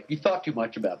one, and you're like, you thought too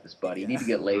much about this, buddy. You need to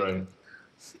get laid.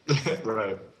 Right.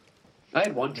 Right. I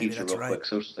had one teacher, real quick,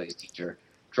 social studies teacher,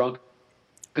 drunk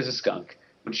as a skunk,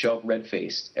 would show up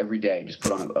red-faced every day and just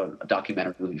put on a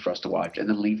documentary movie for us to watch and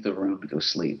then leave the room to go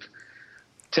sleep.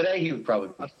 Today he would probably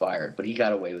be fired, but he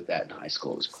got away with that in high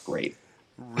school. It was great.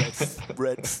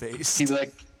 Red face. He'd be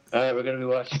like, all right, we're going to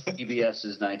be watching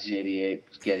PBS's 1988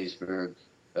 Gettysburg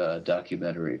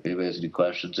documentary. If anybody has any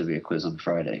questions, there'll be a quiz on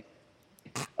Friday.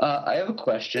 I have a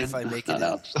question. If I make it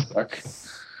dark.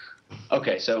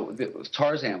 Okay, so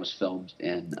Tarzan was filmed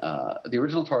in the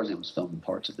original Tarzan was filmed in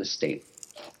parts of this state.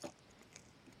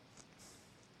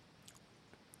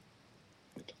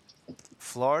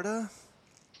 Florida?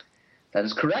 That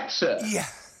is correct, sir. Yeah.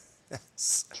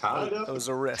 Tied up? That was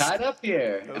a risk. Tied up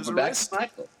here. That And was we're a back risk. to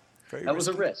Michael. Very That was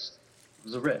a risky. risk. It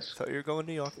was a risk. Thought you were going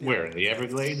to New York. Where? In the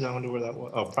Everglades? I wonder where that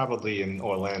was. Oh, probably in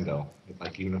Orlando.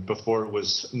 Before it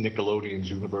was Nickelodeon's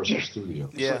Universal Studio.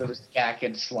 Yeah. So there was yak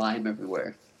and slime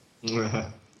everywhere. All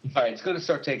right, it's going to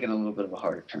start taking a little bit of a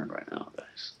harder turn right now,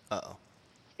 guys. Uh-oh.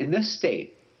 In this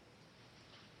state,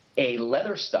 a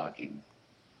leather stocking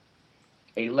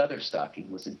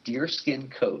was a deerskin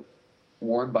coat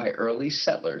worn by early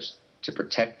settlers to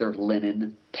protect their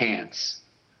linen pants.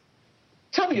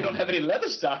 Tell me you don't have any leather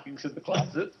stockings in the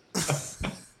closet.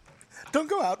 Don't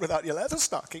go out without your leather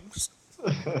stockings.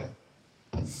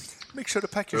 Make sure to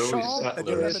pack your Early shawl and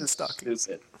your settlers. leather stockings.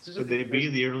 Stupid. Would they be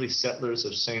the early settlers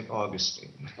of St.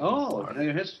 Augustine? Oh, I know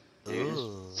your history.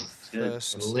 Ooh, Good.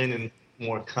 first. And linen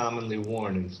more commonly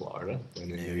worn in Florida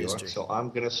than in New York. history. So I'm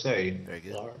going to say Very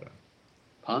good. Florida.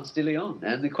 Ponce de Leon.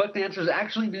 And the correct answer is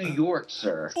actually New York,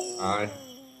 sir. I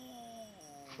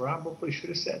probably should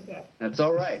have said that. That's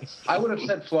all right. I would have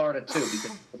said Florida, too, because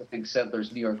I would have think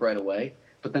settlers New York right away.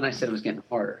 But then I said it was getting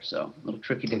harder, so a little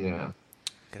tricky to Yeah.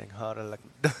 Getting harder like...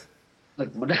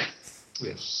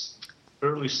 Yes.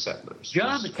 Early settlers.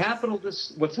 John, the capital of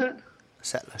this... What's that?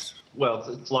 Settlers. Well,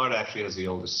 Florida actually has the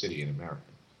oldest city in America.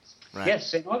 Right. Yes,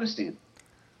 St. Augustine.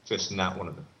 Just not one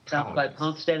of the South by colonies.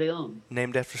 Ponce de Leon.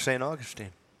 Named after St. Augustine.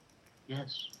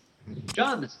 Yes.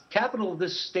 John, the capital of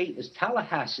this state is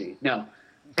Tallahassee. No.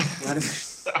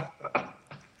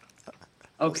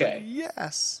 Okay.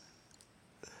 Yes.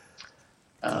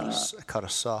 Uh, I caught a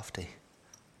softie.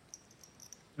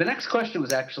 The next question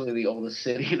was actually the oldest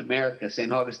city in America,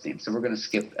 St. Augustine, so we're going to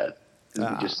skip that.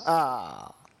 'Cause we just,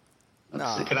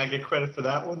 let's see. Can I get credit for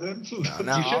that one then? No,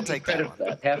 You I'll should take get that credit one. for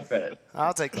that. Half credit.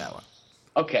 I'll take that one.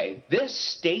 Okay, this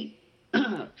state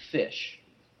fish,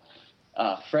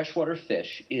 freshwater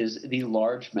fish, is the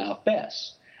largemouth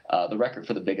bass. The record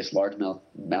for the biggest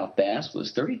largemouth bass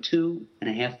was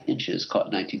 32.5 inches, caught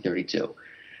in 1932.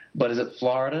 But is it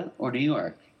Florida or New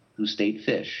York whose state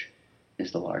fish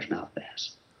is the largemouth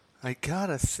bass? I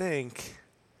gotta think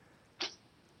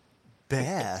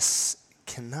bass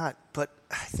cannot, but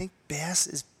I think bass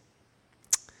is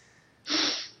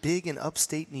big in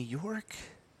upstate New York.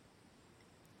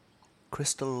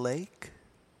 Crystal Lake?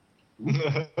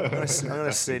 I'm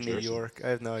gonna say New York. I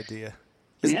have no idea.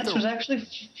 The answer is actually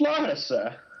Florida,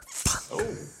 sir.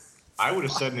 Oh, I would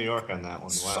have said New York on that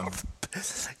one. Wow.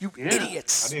 You Yeah. I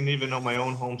idiots! didn't even know my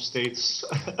own home state's.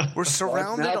 We're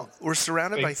surrounded. Largemouth. We're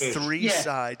surrounded by Big fish. three Yeah.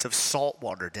 sides of salt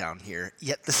water down here.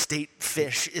 Yet the state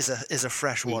fish is a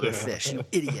freshwater Yeah. fish. You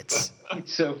idiots!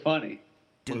 It's so funny.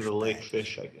 One of the lake Douchebag.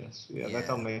 fish, I guess. Yeah, Yeah. that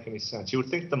don't make any sense. You would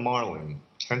think the marlin,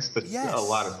 hence Yes. a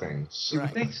lot of things. You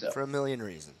would think so. For a million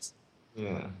reasons. Yeah.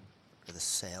 Or the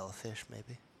sailfish,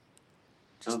 maybe.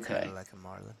 Just Okay. kind of like a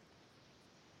marlin.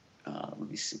 Let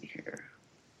me see here.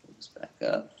 Pull this back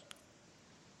up.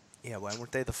 Yeah, why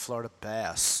weren't they the Florida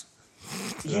bass?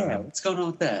 Yeah, what's going on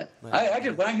with that? Well, I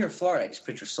just when I hear Florida, I just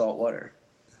picture salt water.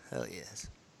 Hell yes.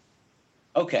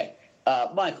 Okay,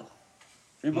 Michael.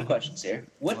 3 more questions here.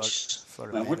 Which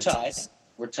Florida well, we're tied. manatees.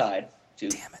 We're tied. Damn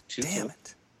it! Damn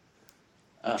it!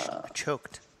 Uh, I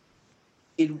choked.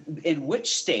 in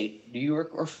which state, New York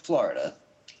or Florida,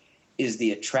 is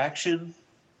the attraction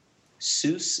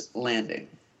Seuss Landing?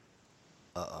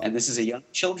 And this is a young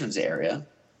children's area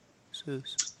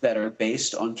that are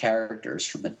based on characters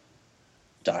from the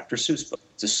Dr. Seuss book.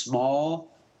 It's a small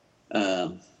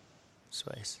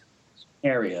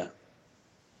area,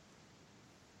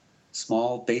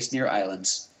 small, based near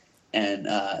islands, and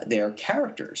they are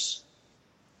characters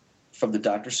from the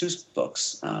Dr. Seuss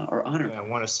books are honored. Yeah, I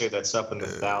want to say that's up in the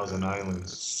Thousand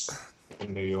Islands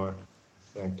in New York,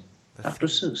 I think. Dr.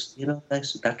 Seuss, you know,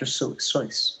 that's Dr.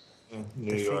 Seuss. Yeah,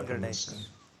 New York.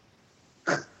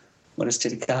 What is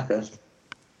Titicaca?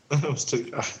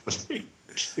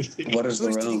 What is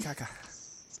the room?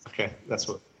 Okay, that's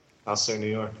what I'll say. New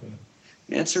York. Yeah.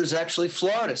 The answer is actually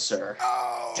Florida, sir.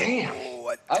 Oh, damn!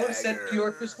 I would have said New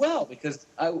York as well because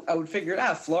I would figure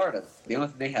Florida. The only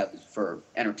thing they have for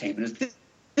entertainment is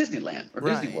Disneyland or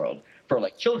Disney World for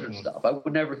like children's stuff. I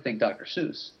would never think Dr.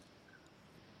 Seuss.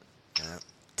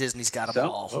 Disney's got them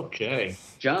all. Okay.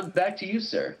 John, back to you,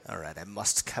 sir. All right, I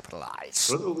must capitalize.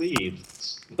 For the lead.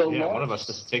 One of us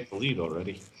has to take the lead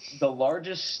already. The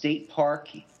largest state park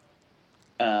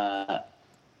in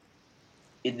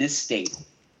this state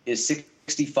is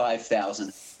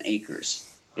 65,000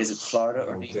 acres. Is it Florida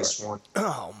or New York? This one.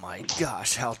 Oh my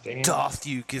gosh, how doth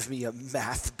you give me a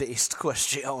math-based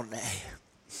question?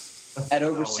 At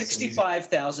over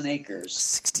 65,000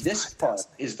 acres, this park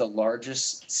is the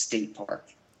largest state park.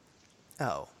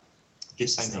 Oh.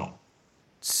 Yes, I know.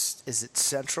 Is it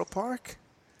Central Park?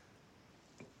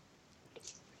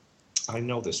 I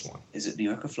know this one. Is it New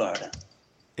York or Florida?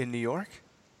 In New York?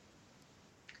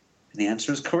 And the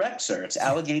answer is correct, sir. It's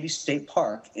Allegheny State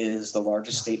Park is the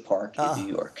largest state park in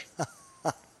New York.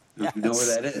 Yes. You know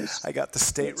where that is? I got the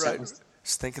state right.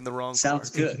 Just thinking the wrong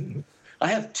Sounds part. good. I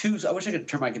have two. I wish I could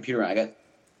turn my computer on. I got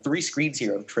 3 screens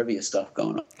here of trivia stuff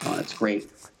going on. It's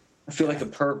great. I feel like a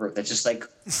pervert that's just like...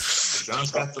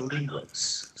 John's got the lead.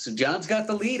 So John's got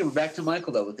the lead, and we're back to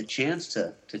Michael, though, with the chance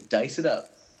to dice it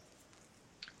up.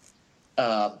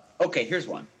 Okay, here's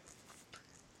one.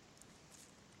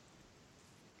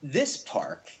 This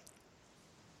park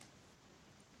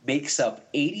makes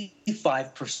up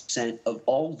 85% of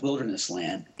all wilderness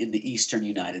land in the eastern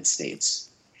United States.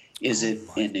 Is it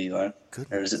in New York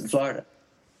or is it in Florida?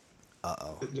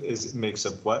 It makes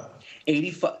up what?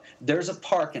 85. There's a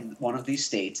park in one of these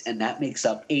states, and that makes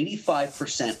up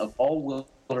 85% of all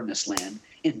wilderness land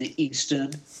in the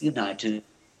eastern United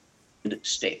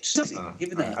States. Give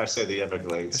me that. I say the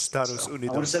Everglades. Estados I Unidos.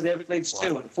 would have said the Everglades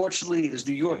too. Unfortunately, it is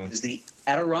New York. It is the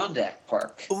Adirondack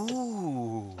Park.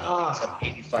 Ooh. Ah,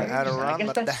 85%. I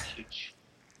guess that's huge.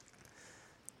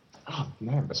 oh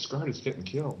man, Biscardi's getting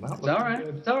killed. It's all right.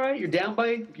 It's all right.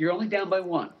 You're only down by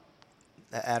 1.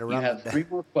 You have 3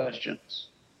 more questions.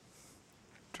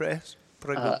 Tres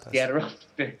preguntas. The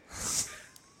Adirondack.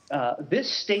 This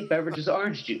state beverage is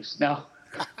orange juice. Now,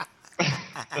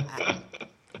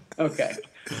 okay.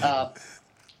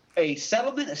 A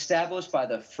settlement established by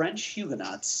the French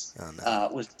Huguenots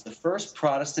was the first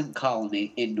Protestant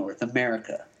colony in North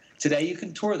America. Today you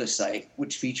can tour the site,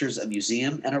 which features a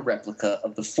museum and a replica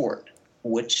of the fort.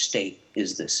 Which state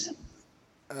is this in?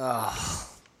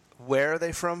 Where are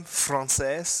they from?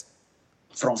 Français?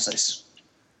 Francis.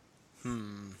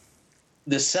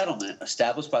 This settlement,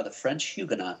 established by the French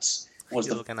Huguenots, was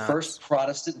the first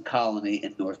Protestant colony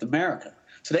in North America.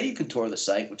 Today you can tour the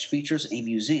site, which features a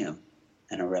museum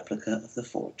and a replica of the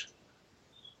fort.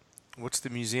 What's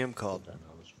the museum called?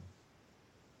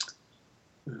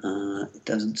 It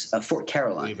doesn't. Fort I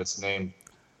Caroline. believe it's named.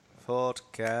 Fort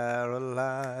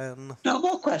Caroline. No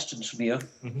more questions from you.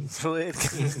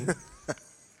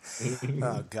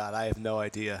 Oh, God, I have no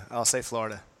idea. I'll say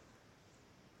Florida.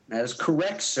 That is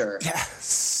correct, sir.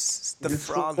 Yes. The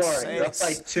Florida. You're up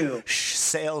by 2.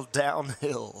 Sail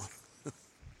downhill.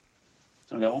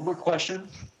 So we got 1 more question.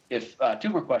 If 2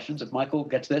 more questions. If Michael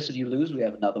gets this and you lose, we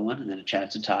have another one, and then a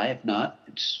chance to tie. If not,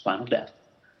 it's final death.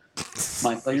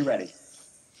 Michael, are you ready?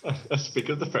 Speak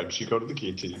of the French, you go to the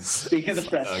guillotine. Speak of the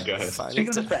French. Go ahead. Speak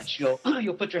of the French.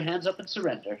 You'll put your hands up and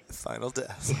surrender. Final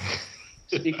death.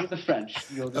 Speaking of the French,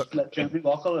 you'll just let Germany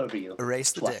walk all over you.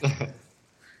 Erase the dick.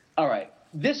 All right.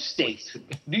 This state,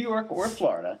 New York or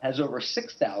Florida, has over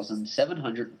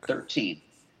 6,713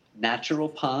 natural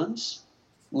ponds,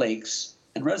 lakes,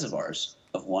 and reservoirs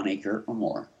of 1 acre or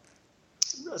more.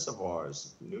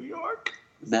 Reservoirs, New York.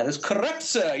 And that is correct,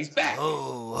 sir. He's back.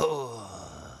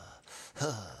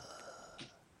 That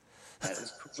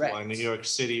is correct. That's why New York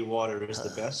City water is the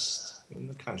best in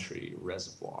the country.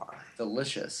 Reservoir.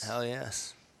 Delicious. Hell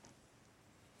yes.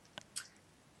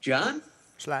 John,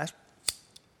 Slash.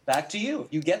 back to you.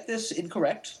 If you get this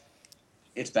incorrect,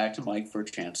 it's back to Mike for a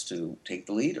chance to take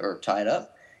the lead or tie it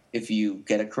up. If you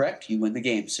get it correct, you win the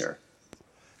game, sir.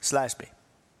 Slash me.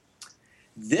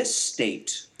 This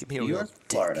state, Give me a New real York, dick.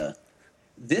 Florida,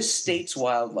 this state's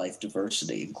wildlife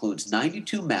diversity includes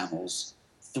 92 mammals,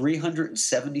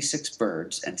 376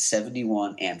 birds, and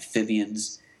 71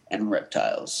 amphibians and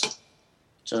reptiles.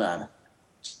 It's a lot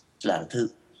of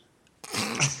poop.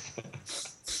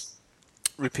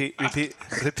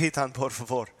 Repitan, por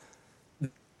favor.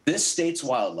 This state's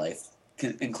wildlife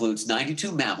includes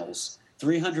 92 mammals,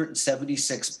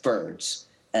 376 birds,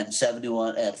 and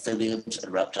 71 amphibians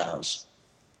and reptiles.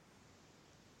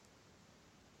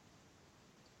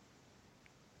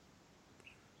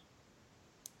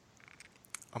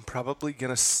 I'm probably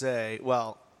going to say,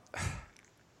 well,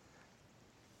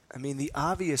 I mean, the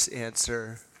obvious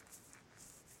answer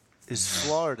is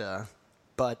Florida,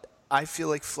 but I feel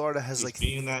like Florida has He's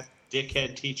being that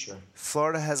dickhead teacher.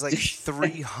 Florida has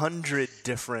 300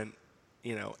 different,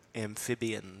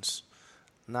 amphibians,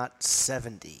 not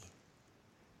 70.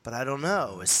 But I don't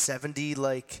know. Is 70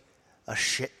 like a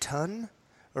shit ton?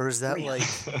 Or is that like,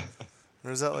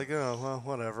 oh, well,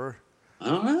 whatever. I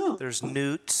don't know. There's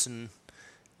newts and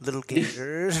little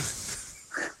gators.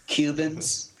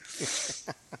 Cubans.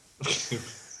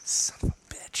 Son of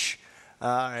a bitch.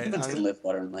 All right. Cubans can live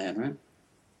water and land, right?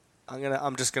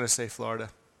 I'm just gonna say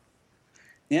Florida.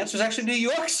 The answer is actually New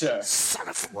York, sir. Son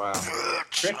of a Wow.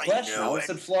 Trick question. I would have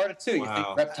said Florida too. You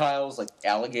think reptiles like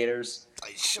alligators?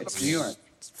 It's New York.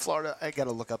 Florida. I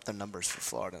gotta look up the numbers for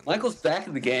Florida. Michael's back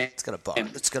in the game. It's gonna bump.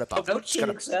 It's gonna Oh, bump. no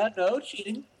cheating, sir. No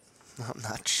cheating. I'm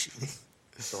not cheating.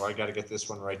 So I got to get this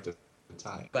one right to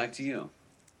tie. Back to you.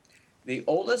 The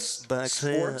oldest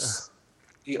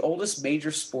the oldest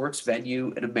major sports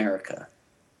venue in America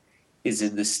is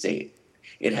in this state.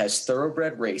 It has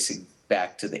thoroughbred racing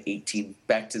back to the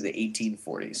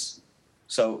 1840s.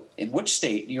 So, in which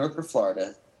state, New York or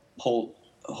Florida,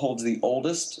 holds the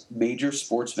oldest major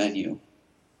sports venue in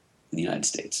the United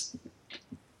States,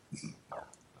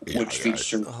 which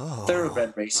features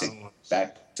thoroughbred racing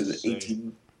back to the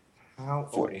 1840s? How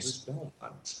old is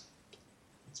Belmont?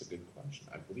 That's a good question.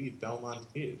 I believe Belmont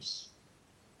is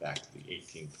back to the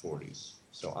 1840s.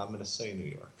 So I'm going to say New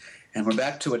York. And we're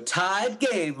back to a tied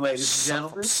game, ladies and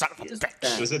gentlemen.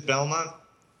 Is it Belmont?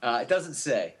 It doesn't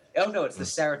say. Oh, no, it's the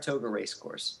Saratoga race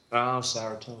course. Oh,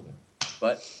 Saratoga.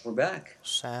 But we're back.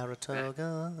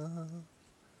 Saratoga.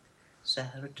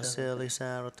 Silly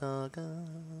Saratoga.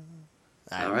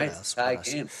 All right, tie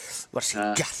game. What's he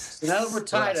got? So now that we're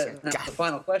tied at the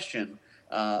final question,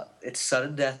 it's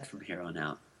sudden death from here on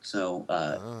out. So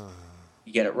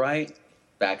you get it right,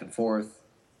 back and forth.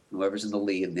 Whoever's in the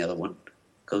lead and the other one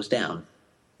goes down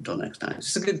until next time.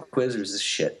 Is this a good quiz or is this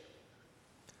shit?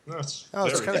 No, it's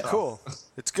kind of cool.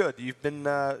 It's good. You've been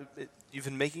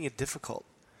making it difficult.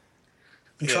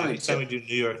 Every time we do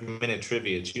New York Minute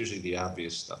Trivia, it's usually the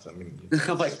obvious stuff. I mean,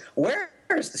 I'm like, where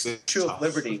is the Statue of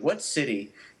Liberty? What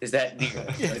city is that near?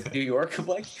 Like New York? I'm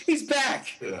like, he's back.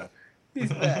 Yeah.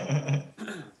 He's back.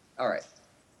 All right.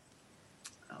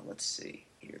 Let's see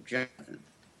here. Jonathan.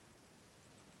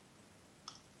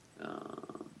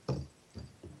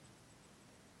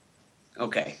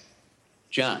 Okay.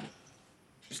 John.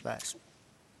 Nice.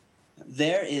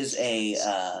 There is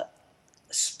a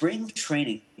spring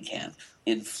training camp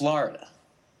in Florida.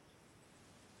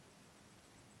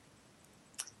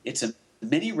 It's a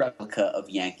mini replica of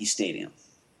Yankee Stadium.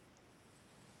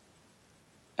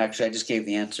 Actually, I just gave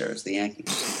the answer. It's the Yankees.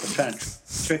 I was trying to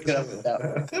trick it up with that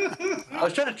one. I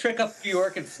was trying to trick up New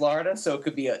York and Florida, so it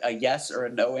could be a yes or a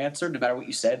no answer, no matter what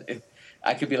you said.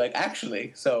 I could be like,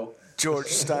 actually, so... George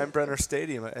Steinbrenner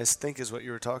Stadium, I think, is what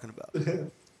you were talking about.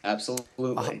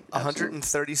 Absolutely.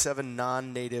 137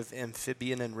 non-native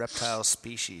amphibian and reptile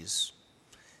species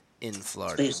in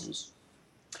Florida. Species.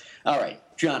 All right,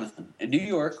 Jonathan, in New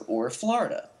York or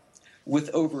Florida, with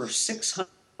over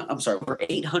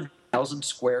 800,000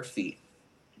 square feet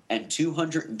and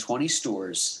 220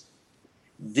 stores,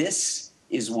 this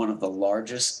is one of the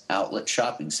largest outlet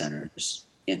shopping centers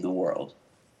in the world.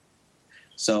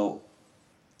 So,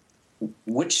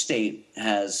 which state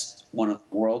has one of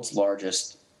the world's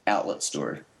largest outlet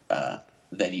store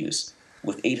venues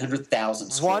with 800,000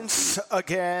 square Once feet?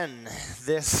 again,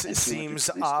 this seems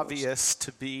 220 obvious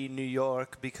to be New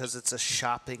York because it's a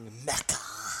shopping mecca.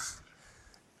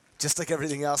 Just like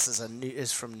everything else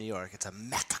is from New York, it's a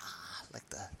mecca,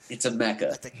 It's a mecca.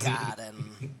 like the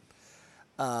garden.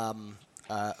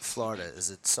 Florida,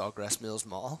 is it Sawgrass Mills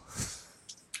Mall?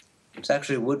 It's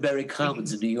actually Woodbury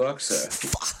Commons in New York, sir.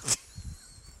 Fuck.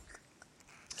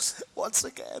 Once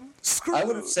again, I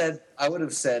would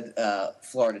have said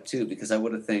Florida too, because I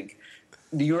would have think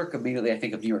New York immediately. I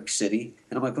think of New York City,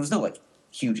 and I'm like, there's no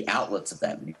huge outlets of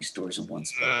that many stores in one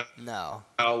spot. No.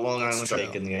 How Long Island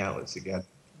taking the outlets again?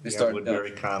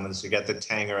 Woodbury Commons. You got the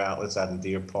Tanger outlets out in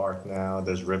Deer Park now.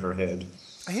 There's Riverhead.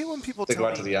 I hate when people They tell go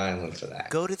me, out to the island for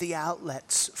that. go to the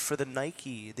outlets for the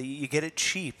Nike. You get it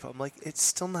cheap. I'm like, it's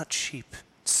still not cheap.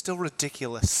 It's still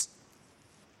ridiculous.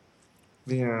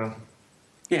 Yeah.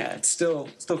 Yeah, it's still.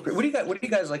 What do you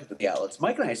guys like at the outlets?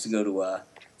 Mike and I used to go to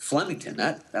Flemington.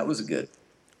 That was a good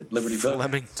Liberty Bell.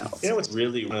 Flemington. You know what's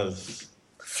really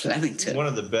Flemington. one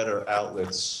of the better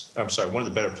outlets? I'm sorry, one of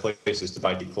the better places to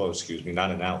buy clothes. Excuse me, not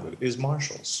an outlet, is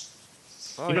Marshall's.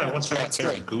 I once bought a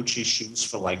pair of Gucci shoes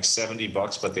for like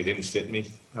 $70, but they didn't fit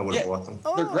me. I would have bought them.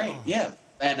 They're great. Yeah,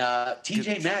 and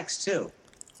TJ Maxx too.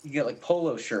 You get like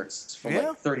polo shirts for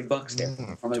like $30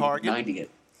 there, or maybe Target. $90.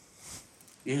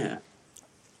 Yeah.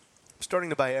 I'm starting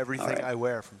to buy everything I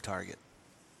wear from Target.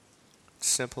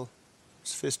 Simple,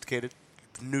 sophisticated,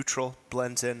 neutral,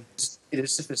 blends in. It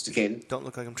is sophisticated. Don't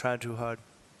look like I'm trying too hard.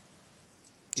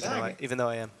 Even though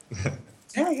I am.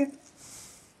 Target.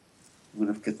 I'm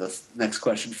going to get the next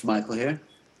question for Michael here.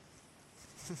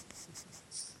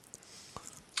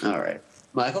 All right.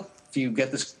 Michael, if you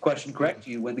get this question correct,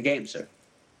 you win the game, sir.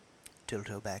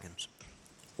 Dildo Baggins.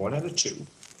 1 out of 2.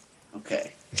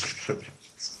 Okay.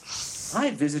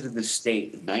 I visited the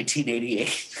state in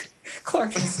 1988.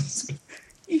 Clark, it's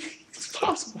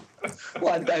possible.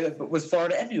 Well, I was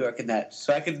Florida and New York in that,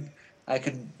 so I can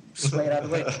sway it out of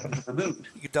the way from the mood.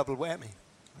 You could double whammy.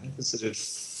 I visited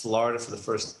Florida for the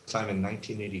first time in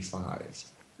 1985.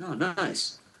 Oh,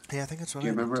 nice. Yeah, I think that's what Do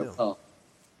you remember? too. Oh,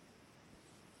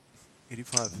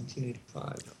 85.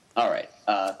 1985. all right.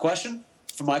 Question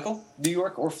for Michael: New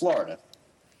York or Florida?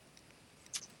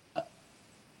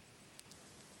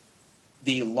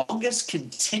 The longest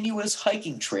continuous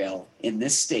hiking trail in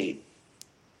this state.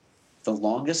 The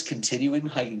longest continuing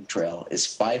hiking trail is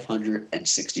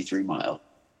 563 miles.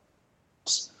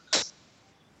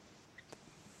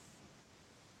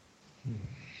 I'm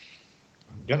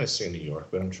going to say New York,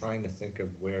 but I'm trying to think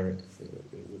of where it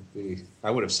would be.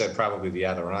 I would have said probably the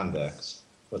Adirondacks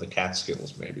or the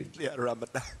Catskills, maybe. The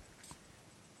Adirondacks.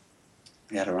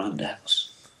 The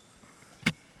Adirondacks.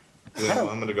 Yeah,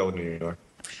 I'm going to go with New York.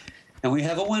 And we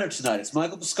have a winner tonight. It's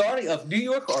Michael Biscardi of New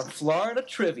York or Florida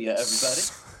Trivia, everybody.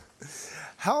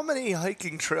 How many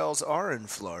hiking trails are in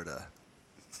Florida?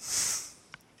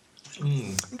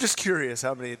 I'm just curious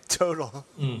how many total.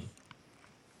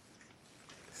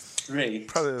 3.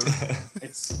 Probably.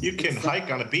 You can hike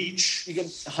on a beach. You can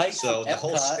hike So from the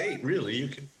whole Epcot. state, really, you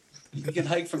can. You can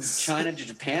hike from China to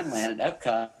Japan land at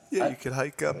Epcot. Yeah, you could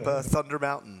hike up Thunder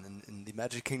Mountain in the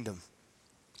Magic Kingdom.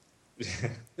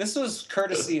 This was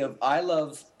courtesy of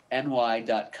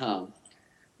iloveny.com,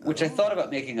 which I thought about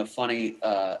making a funny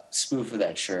spoof of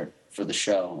that shirt for the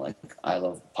show, like I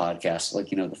Love Podcast, like,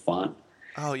 the font.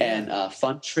 Oh, yeah. And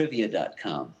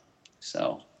funtrivia.com.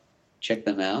 So check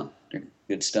them out. They're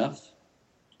good stuff.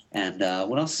 And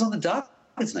what else is on the docket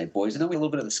tonight, boys? I know we have a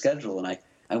little bit of the schedule, and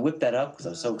I whipped that up because I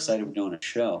was so excited we're doing a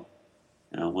show.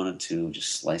 And I wanted to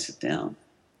just slice it down.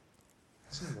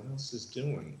 What else is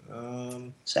doing?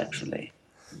 Sexually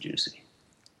juicy.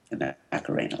 And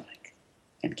Macarena-like.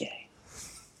 And gay.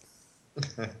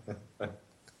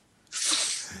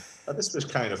 This was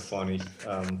kind of funny.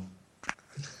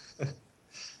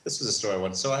 This was a story I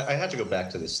wanted. So I had to go back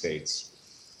to the States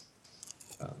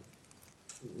a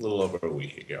little over a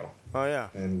week ago. Oh, yeah.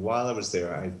 And while I was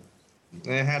there, I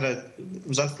had it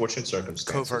was unfortunate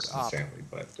circumstances Covert in the op. family,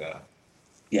 but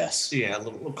Yes. yeah, a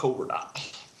little covert op.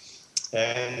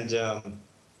 And a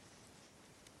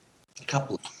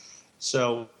couple.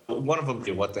 So one of them,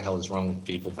 what the hell is wrong with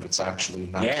people? But it's actually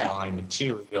not my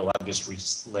material. I'm just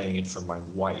relaying it for my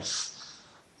wife.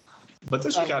 But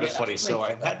this was kind of funny. So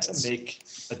I had to make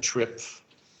a trip.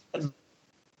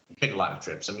 Make a lot of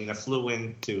trips. I mean, I flew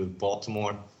into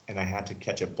Baltimore, and I had to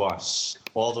catch a bus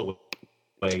all the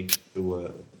way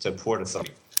to Port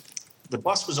Authority. The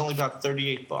bus was only about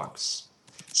 $38.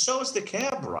 So is the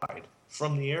cab ride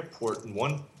from the airport in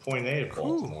point A of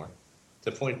Baltimore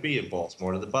to point B of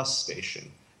Baltimore to the bus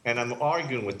station. And I'm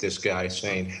arguing with this guy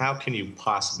saying, how can you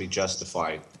possibly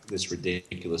justify this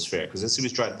ridiculous fare? Because as he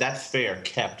was driving, that fare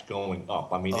kept going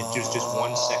up. I mean, it was just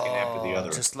 1 second after the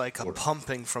other. Just like a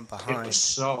pumping from It behind. was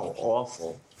so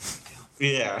awful.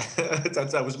 Yeah,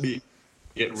 that was me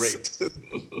getting raped.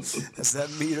 As that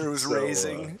meter was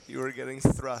raising, you were getting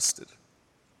thrusted.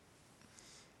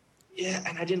 Yeah,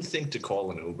 and I didn't think to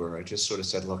call an Uber. I just sort of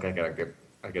said, look, I gotta get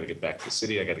back to the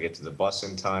city. I gotta get to the bus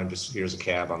in time. Just here's a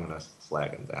cab. I'm gonna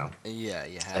flag him down. Yeah,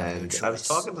 you had And no choice. I was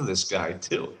talking to this guy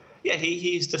too. Yeah,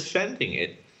 he's defending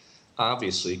it,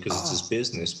 obviously, because it's his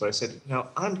business. But I said,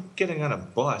 I'm getting on a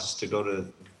bus to go to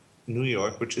New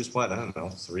York, which is what, I don't know,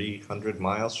 300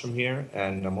 miles from here,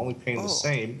 and I'm only paying the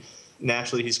same.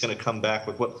 Naturally, he's going to come back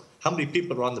with how many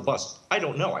people are on the bus? I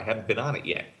don't know. I haven't been on it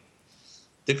yet.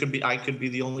 I could be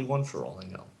the only one for all I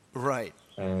know. Right.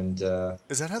 And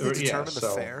is that how they determine the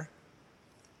fare?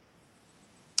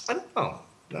 I don't know.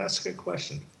 That's a good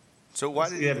question. So why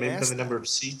did he ask the number of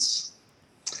seats?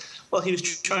 Well, he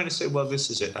was trying to say, well, this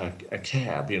is a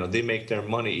cab. They make their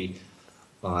money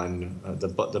on the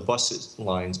bus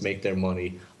lines make their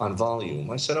money on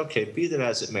volume. I said, okay, be that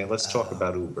as it may, let's talk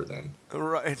about Uber then.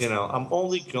 Right. I'm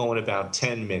only going about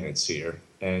 10 minutes here,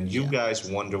 and you guys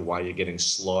wonder why you're getting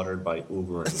slaughtered by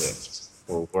Uber and Lyft.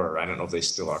 Or were. I don't know if they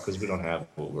still are, because we don't have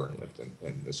Uber and Lyft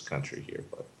in this country here.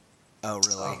 But oh,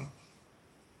 really?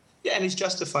 Yeah, and he's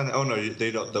justifying that. Oh no,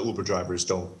 they don't. The Uber drivers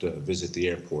don't visit the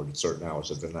airport at certain hours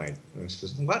of the night. And it's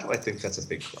just, why do I think that's a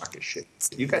big crock of shit?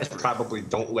 You guys probably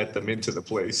don't let them into the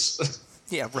place.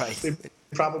 Yeah, right. They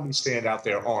probably stand out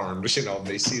there armed.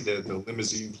 They see the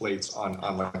limousine plates on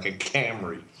like a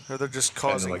Camry. Or they're just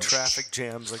causing traffic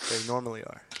jams like they normally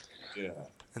are. Yeah.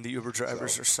 And the Uber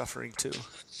drivers are suffering too.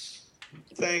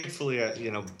 Thankfully, I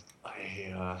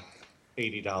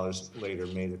 $80 later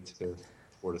made it to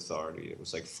Port Authority. It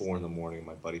was like 4 a.m.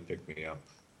 My buddy picked me up.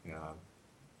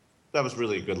 That was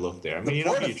really a good look there. I mean,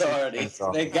 Port Authority,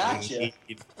 they got you.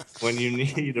 When you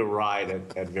need a ride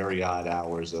at very odd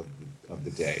hours of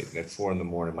the day, and at 4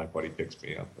 a.m, my buddy picks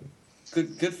me up.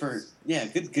 Good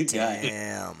guy.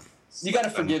 Damn. You got to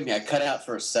forgive me. I cut out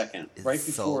for a second right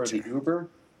before the Uber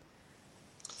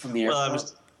from the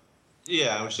airport.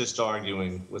 I was just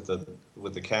arguing with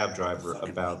the cab driver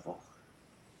about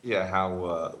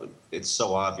how it's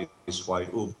so obvious why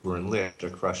Uber and Lyft are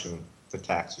crushing the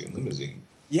taxi and limousine.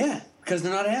 Yeah, because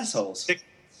they're not assholes.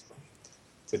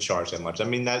 To charge that much. I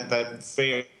mean, that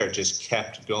fare just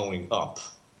kept going up.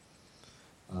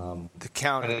 The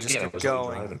counter just kept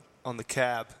going on the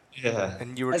cab. Yeah.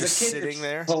 And you were just sitting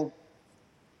there?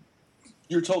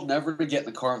 You were told never to get in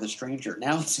the car with a stranger.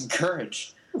 Now it's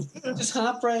encouraged. Just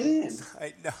hop right in.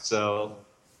 I know. So,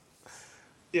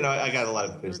 I got a lot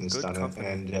of business done,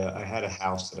 and I had a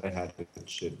house that I had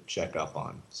to check up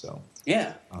on. So,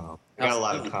 yeah, I got a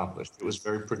lot accomplished. It was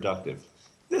very productive.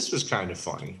 This was kind of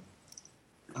funny.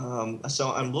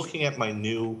 So I'm looking at my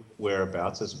new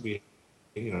whereabouts as we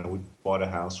bought a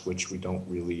house which we don't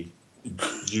really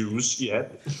use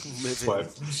yet,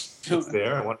 but it's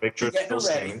there. I want to make sure it's still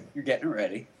staying. You're getting it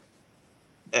ready.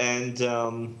 And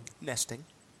nesting.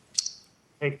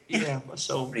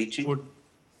 So we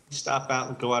stop out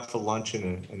and go out for lunch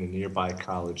in a nearby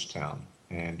college town,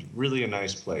 and really a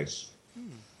nice place.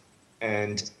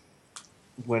 And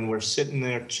when we're sitting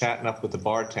there chatting up with the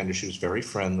bartender, she was very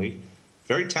friendly,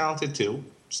 very talented too.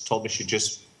 She told me she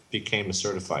just became a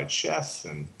certified chef,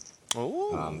 and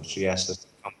she asked us to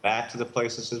come back to the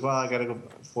place. I says, well, I got to go,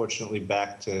 unfortunately,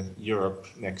 back to Europe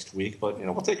next week, but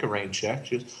we'll take a rain check.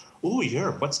 She goes, ooh,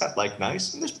 Europe, what's that like?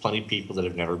 Nice? And there's plenty of people that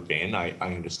have never been. I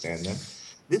understand that.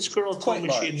 This girl told me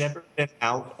she had never been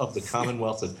out of the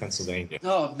Commonwealth of Pennsylvania.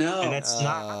 Oh, no. And that's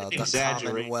not an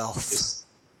exaggeration.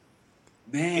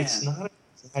 Man. It's not an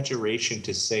exaggeration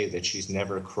to say that she's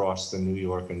never crossed the New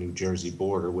York and New Jersey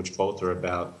border, which both are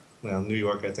about, New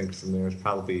York, I think from there is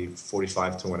probably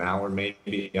 45 to an hour,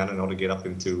 maybe, I don't know, to get up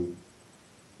into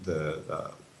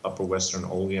the upper western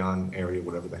Olean area,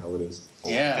 whatever the hell it is.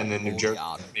 Yeah. And then New Jersey,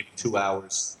 maybe 2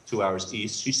 hours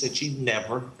east. She said she'd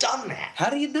never done that. How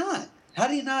do you not?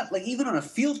 Like, even on a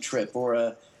field trip or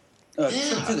a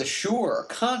trip to the shore or a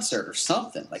concert or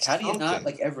something? Like, how do you not,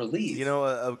 like, ever leave?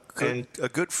 A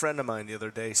good friend of mine the other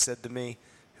day said to me,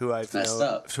 who I've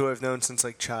known since,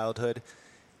 like, childhood,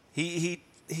 he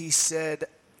said,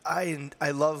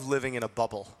 I love living in a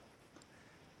bubble.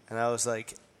 And I was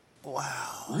like,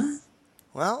 wow.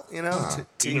 What? Well,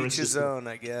 to each his own,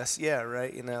 I guess. Yeah,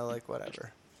 right? Like,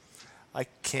 whatever. I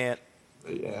can't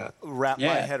wrap my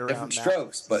head around different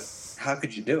strokes, but how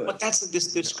could you do it? But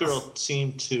this girl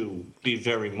seemed to be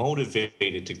very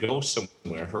motivated to go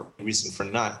somewhere. Her reason for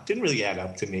not didn't really add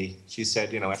up to me. She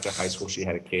said, after high school she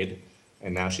had a kid,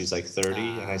 and now she's like 30.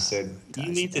 And I said,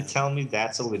 you need to tell me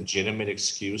that's a legitimate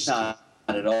excuse. Not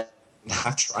at all.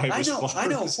 Not drive I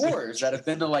know whores that have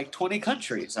been to like 20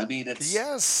 countries. I mean, it's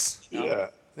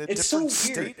it's so weird.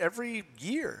 State every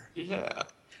year. Yeah,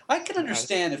 I can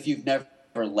understand if you've never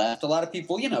left. A lot of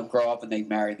people, grow up and they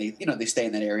marry. They stay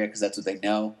in that area because that's what they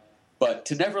know. But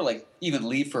to never like even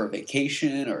leave for a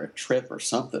vacation or a trip or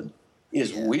something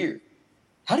is weird.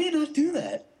 How do you not do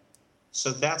that?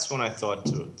 So that's when I thought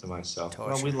to myself,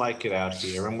 well, we like it out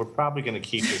here, and we're probably going to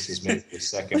keep this as maybe a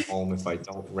second home if I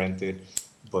don't rent it.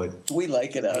 But we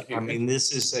like it out here. I mean,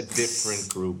 this is a different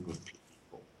group of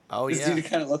people. Oh, This yeah. dude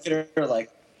kind of look at her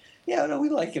like, yeah, no, we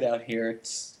like it out here.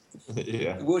 It's,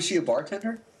 Yeah. was she a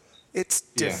bartender? It's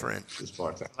different. Yeah, it's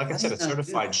bartender. Like I said, a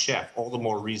certified chef. All the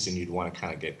more reason you'd want to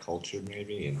kind of get cultured,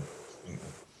 maybe, and you know,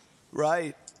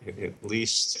 Right. at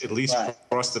least Right.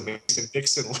 cross the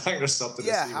Mason-Dixon line or something.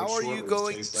 Yeah, to see how what are you short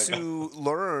going ribs taste like. to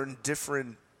learn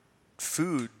different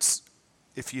foods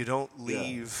if you don't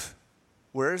leave?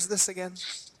 Where is this again?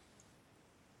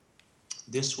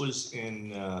 This was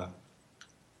in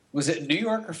Was it New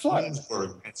York or Florida?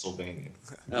 Bloomsburg, Pennsylvania.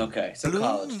 Okay, so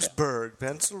college. Bloomsburg,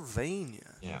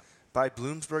 Pennsylvania. Yeah. By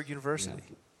Bloomsburg University.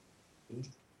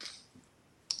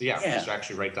 Yeah, Yeah. it's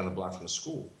actually right down the block from the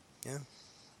school. Yeah.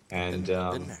 And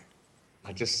Been there.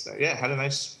 I just had a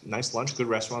nice lunch, good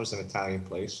restaurant. It was an Italian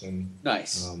place, and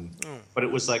Nice. but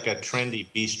it was like a trendy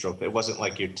bistro. It wasn't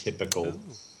like your typical,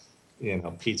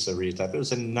 pizzeria type. It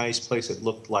was a nice place. It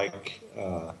looked like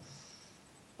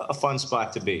a fun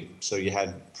spot to be. So you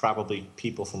had probably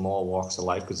people from all walks of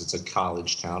life because it's a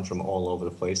college town from all over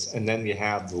the place. And then you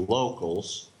have the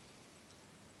locals,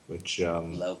 which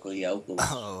Local yokels.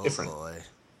 Oh, different. boy.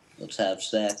 Let's have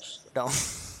sex. Don't.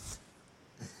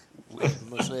 With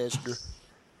my sister.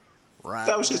 Right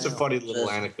that was just a now, funny little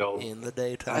Just anecdote. in the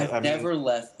daytime. I've never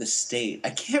left the state. I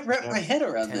can't wrap my head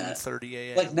around that. 10:30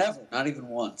 a.m. Like never, not even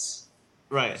once.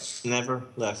 Right, never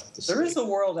left the There is state. a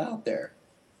world out there.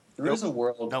 There is a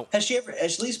world. Nope. Has she ever?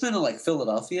 Has she at least been to like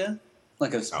Philadelphia?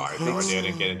 Like a. No, I have no idea. I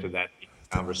didn't get into that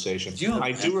conversation. Do you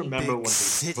I do remember big when we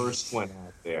city. first went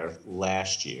out there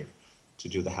last year to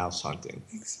do the house hunting.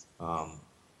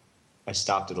 I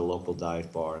stopped at a local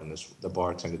dive bar, and the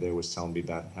bartender there was telling me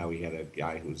about how he had a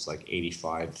guy who was like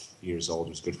 85 years old,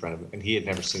 who was a good friend of him, and he had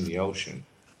never seen the ocean.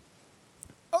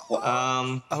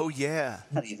 Oh, yeah.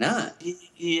 How do you not?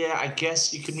 Yeah, I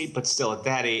guess you could meet, but still at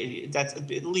that age, that's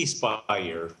at least by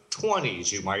your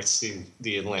 20s, you might see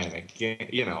the Atlantic.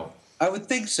 You know, I would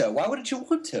think so. Why wouldn't you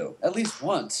want to? At least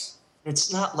once.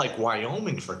 it's not like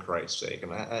Wyoming, for Christ's sake. I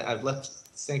mean, I've left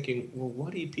thinking, well,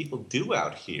 what do you people do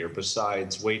out here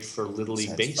besides wait for Little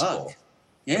League Besides baseball fuck.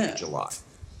 Yeah. in July?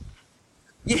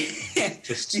 Yeah.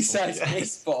 Just- Besides yeah.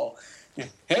 baseball.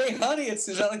 Hey, honey, is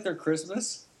that like their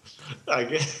Christmas? I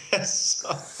guess so.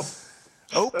 That's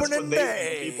Opening when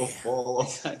day. people fall.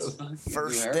 Besides fucking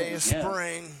First do day of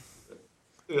heroin,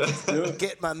 yeah. spring.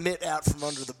 Get my mitt out from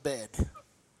under the bed.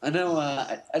 I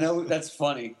know that's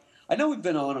funny. I know we've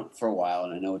been on it for a while,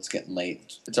 and I know it's getting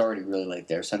late. It's already really late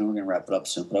there, so I know we're going to wrap it up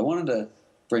soon. But I wanted to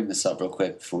bring this up real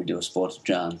quick before we do a sports with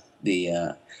John.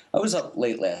 I was up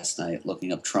late last night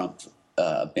looking up Trump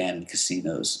abandoned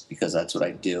casinos because that's what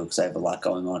I do because I have a lot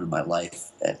going on in my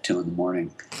life at 2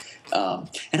 a.m.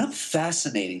 And I'm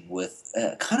fascinated with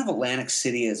kind of Atlantic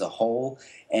City as a whole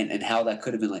and how that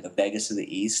could have been like a Vegas of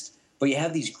the East. But you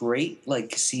have these great like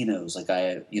casinos, like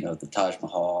the Taj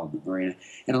Mahal and the Marina,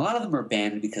 and a lot of them are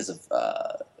abandoned because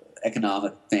of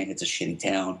economic thing. It's a shitty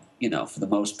town, for the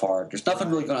most part. There's nothing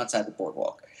really going outside the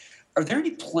boardwalk. Are there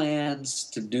any plans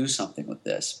to do something with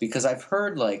this? Because I've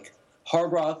heard like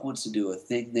Hard Rock wants to do a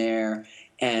thing there,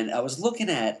 and I was looking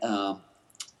at.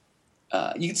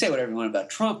 You can say whatever you want about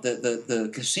Trump. The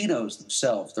casinos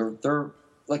themselves, they're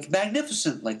like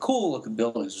magnificent, like cool looking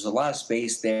buildings. There's a lot of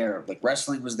space there. Like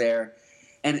wrestling was there,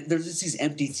 and there's just these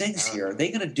empty things here. Are they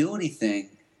going to do anything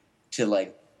to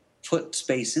like put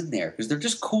space in there? Because they're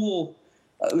just cool.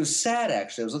 It was sad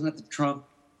actually. I was looking at the Trump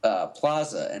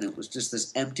Plaza, and it was just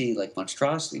this empty like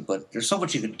monstrosity. But there's so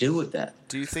much you can do with that.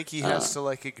 Do you think he has to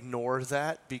like ignore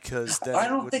that because then I it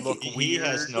don't would think look he weird?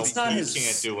 has no. It's not he his-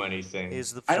 can't do anything.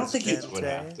 Is the I don't think he presidente? would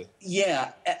have to.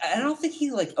 Yeah, I don't think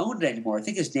he like owned it anymore. I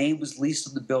think his name was leased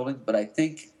on the building, but I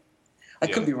think I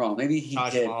could Yeah. be wrong. Maybe he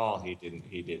Taj did. Mahal, he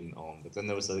didn't own. But then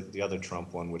there was the other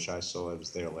Trump one, which I saw. I was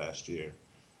there last year,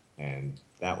 and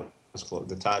that was closed.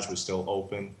 The Taj was still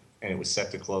open, and it was set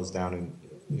to close down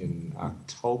in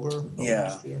October of Yeah.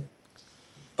 last year.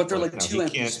 But they're But like no, two he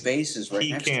empty can't- spaces right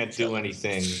He next can't to each do other.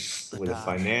 anything with a Taj.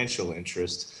 financial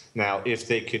interest. Now, if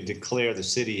they could declare the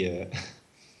city,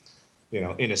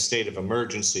 in a state of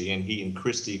emergency, and he and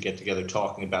Christie get together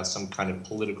talking about some kind of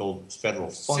political federal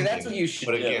funding. that's what you should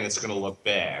But again, do. it's going to look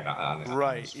bad on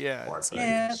Right, his yeah, part, it's but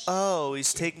Yeah. it's- Oh,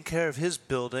 he's taking care of his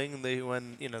building.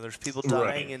 When there's people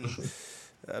dying in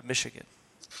Michigan.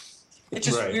 It's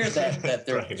just Right. weird that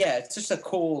they're Right. yeah. It's just a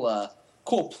cool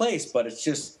place, but it's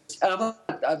just I'm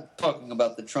talking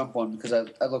about the Trump one because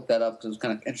I looked that up because I was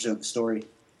kind of interested in the story.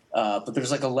 But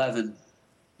there's like 11,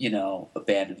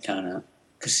 abandoned kind of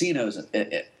casinos on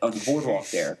the boardwalk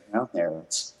there out there.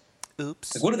 It's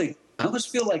Oops. like, what do they? I almost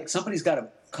feel like somebody's got to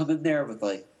come in there with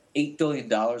like $8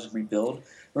 billion and rebuild,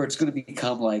 or it's going to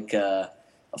become like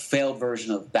a failed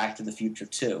version of Back to the Future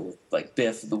 2, with like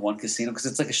Biff and the one casino, because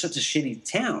it's like such a shitty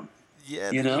town.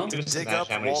 Yeah, you know. Just dig imagine up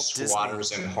how many Walt squatters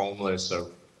Disney. and homeless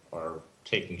are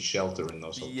taking shelter in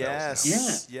those hotels.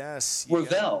 Yes, now. yes.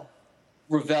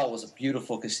 Ravel was a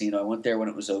beautiful casino. I went there when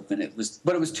it was open.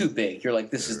 But it was too big. You're like,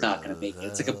 this is not going to make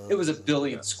it. It was 1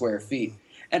 billion square feet,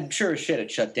 and sure as shit,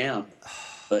 it shut down.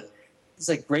 But it's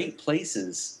like great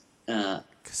places that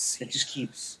just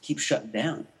keep shutting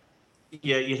down.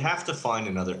 Yeah, you'd have to find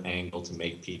another angle to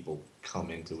make people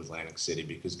come into Atlantic City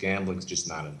because gambling's just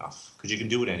not enough. Because you can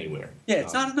do it anywhere. Yeah,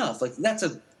 it's not enough. Like that's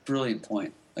a brilliant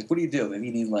point. Like, what do you do? Maybe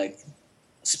you need like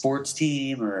a sports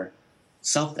team or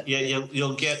something. Yeah,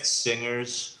 you'll get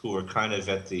singers who are kind of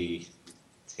at the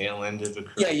tail end of a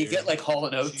career. Yeah, you get like Hall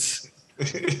 & Oates.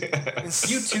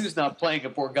 U2's not playing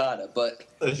at Borgata, but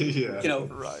yeah. you know,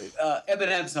 Right.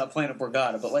 Eminem's not playing at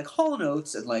Borgata, but like Hall &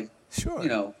 Oates and like Sure. you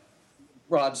know,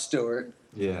 Rod Stewart.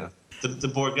 Yeah. The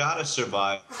Borgata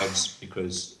survives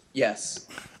because Yes.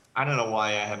 I don't know why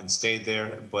I haven't stayed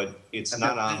there, but it's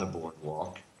not on the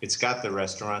boardwalk. It's got the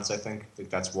restaurants, I think. I think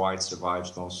that's why it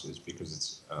survives mostly, is because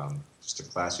it's just a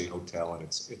classy hotel and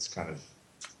it's kind of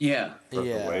Yeah.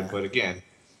 perfect way. But again,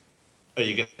 are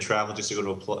you going to travel just to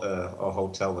go to a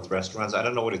hotel with restaurants? I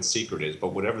don't know what its secret is,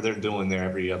 but whatever they're doing there,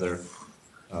 every other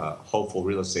hopeful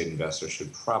real estate investor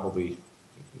should probably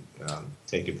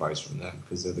take advice from them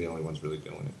because they're the only ones really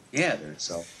doing it. Yeah.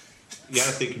 So you got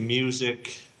to think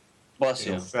music, Bless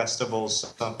you.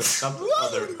 festivals, some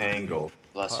other angle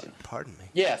Bless you. Pardon me.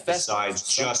 Yeah.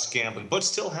 besides just gambling, but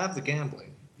still have the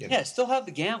gambling. You know? Yeah, still have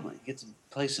the gambling. Get to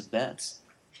play some bets.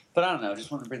 But I don't know. I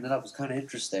just wanted to bring that up. It's kind of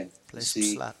interesting Play to some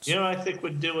see. slaps. You know, I think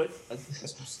would do it.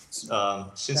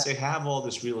 Since they have all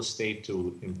this real estate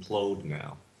to implode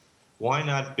now, why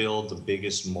not build the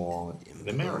biggest mall in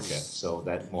America? So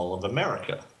that Mall of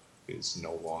America is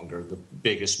no longer the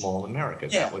biggest mall in America.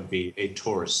 Yeah. That would be a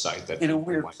tourist site that In a people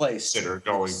weird might place. consider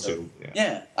going So, to.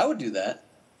 Yeah, I would do that.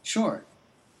 Sure.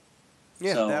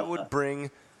 Yeah, So, that would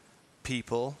bring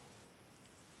people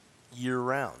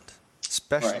year-round,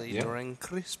 especially Right. Yeah. during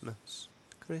Christmas.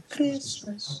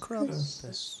 Christmas.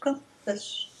 Christmas.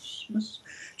 Christmas.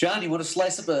 John, you want to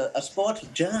slice up a sport?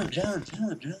 John.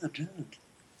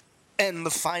 And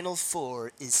the Final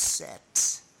Four is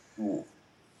set. Ooh.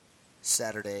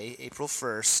 Saturday, April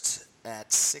 1st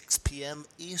at 6 p.m.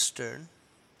 Eastern.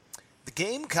 The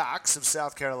Gamecocks of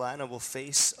South Carolina will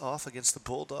face off against the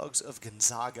Bulldogs of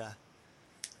Gonzaga.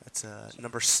 That's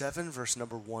number 7 versus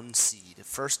number 1 seed.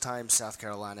 First time South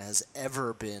Carolina has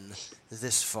ever been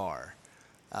this far.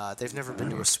 They've never been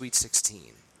to a Sweet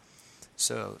 16.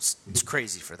 So it's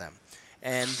crazy for them.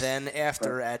 And then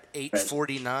after at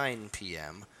 8:49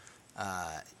 p.m.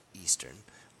 Eastern,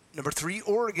 number 3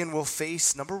 Oregon will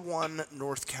face number 1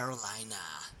 North Carolina.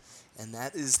 And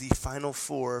that is the Final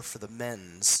Four for the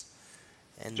men's.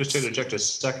 And Just to interject a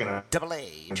second, Double A.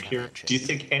 I'm curious, do you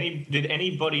think did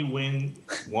anybody win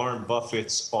Warren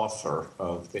Buffett's offer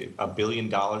of $1 billion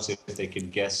if they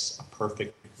could guess a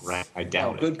perfect rank? I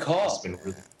doubt it. Good call. It's been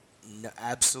really, No,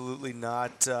 absolutely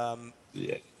not.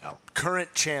 yeah, no.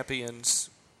 Current champions,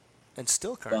 and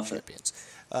still current Buffett. champions.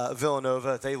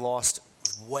 Villanova, they lost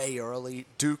way early.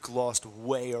 Duke lost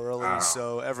way early,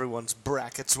 so everyone's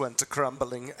brackets went to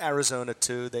crumbling. Arizona,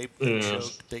 too, they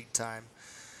choked big time.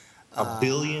 $1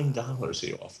 billion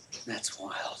he offered. That's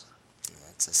wild.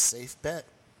 That's a safe bet.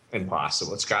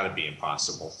 Impossible. It's got to be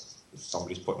impossible if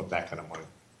somebody's putting up that kind of money.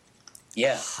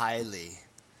 Yeah. Highly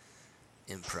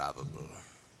improbable.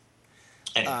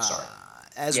 Anyway, sorry.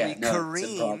 As Yeah, we no, it's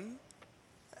careen, improbable.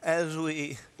 as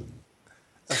we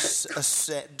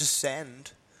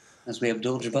descend As we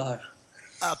Abdul-Jabbar.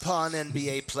 upon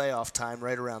NBA playoff time,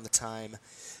 right around the time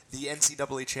the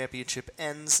NCAA championship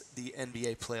ends, the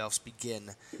NBA playoffs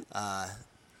begin.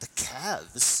 The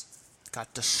Cavs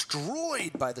got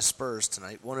destroyed by the Spurs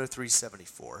tonight,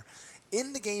 103-74.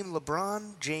 In the game,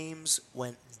 LeBron James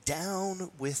went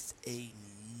down with a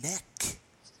neck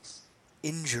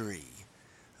injury.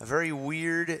 A very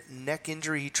weird neck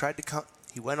injury. He tried to come.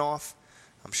 He went off.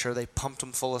 I'm sure they pumped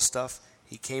him full of stuff.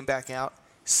 He came back out,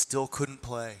 still couldn't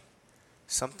play.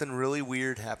 Something really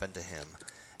weird happened to him.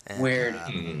 And, Weird.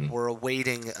 We're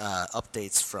awaiting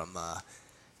updates from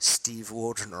Steve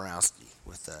Wojnarowski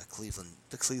with the Cleveland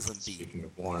Beat. Speaking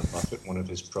of Warren Buffett, one of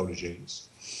his proteges.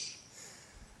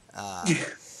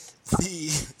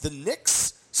 The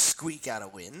Knicks squeak out a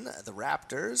win. The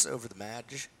Raptors over the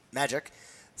Magic.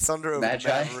 Thunder over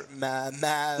Magi? the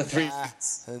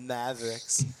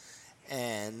Mavericks.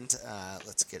 And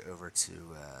let's get over to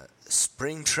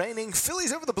spring training.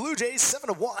 Phillies over the Blue Jays,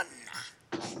 7-1.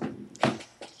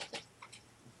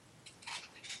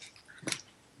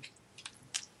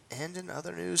 And in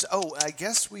other news, I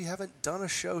guess we haven't done a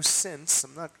show since.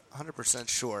 I'm not 100%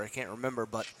 sure. I can't remember,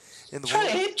 but in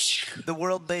the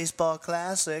World Baseball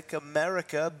Classic,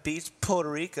 America beats Puerto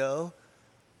Rico.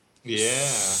 Yeah.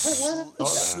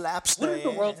 Slaps What is the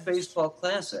their World ass. Baseball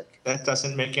Classic? That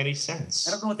doesn't make any sense.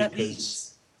 I don't know what that because,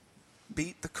 means.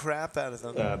 Beat the crap out of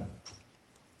them.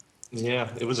 Yeah,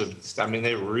 it was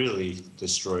they really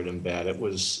destroyed him bad. It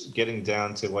was getting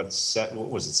down to what was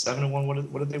it, 7-1?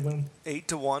 What did they win?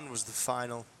 8-1 was the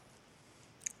final.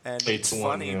 And 8-1, it's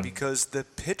funny yeah. because the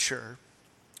pitcher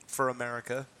for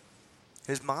America,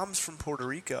 his mom's from Puerto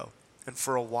Rico. And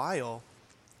for a while,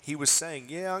 he was saying,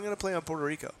 yeah, I'm going to play on Puerto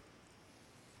Rico.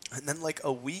 And then like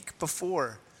a week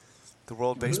before the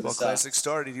World Baseball Classic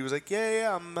started, he was like,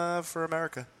 yeah, I'm for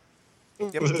America.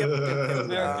 Yep,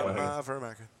 I'm for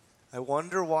America. I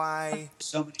wonder why.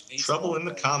 So many Trouble in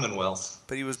the Commonwealth.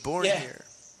 But he was born here.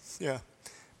 Yeah.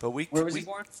 But Where was he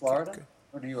born? Florida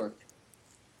or New York?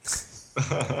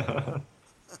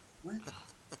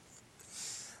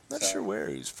 Not sure where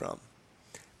he's from.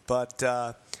 But,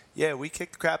 yeah, we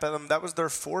kicked the crap out of them. That was their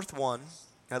fourth one.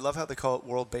 I love how they call it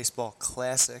World Baseball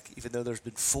Classic, even though there's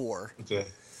been 4. Okay.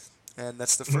 And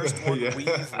that's the first one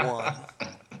we've won.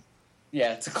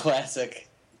 Yeah, it's a classic.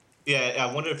 Yeah,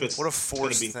 I wonder if it's what a going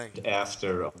forced to be thing.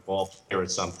 after a ball player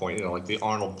at some point, like the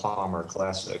Arnold Palmer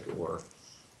Classic or,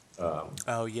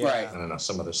 oh, yeah. Right. I don't know,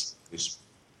 some of this.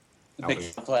 The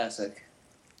big classic.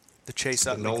 The Chase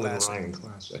The Utley Nolan Classic. Ryan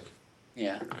Classic.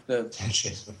 Yeah.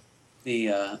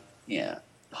 The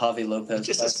Javi Lopez It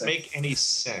just Classic. doesn't make any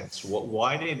sense.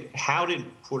 How did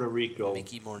Puerto Rico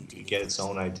get its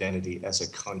own identity as a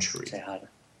country?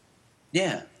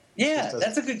 Yeah,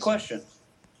 that's a good question.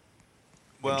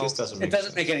 Well, it just doesn't make It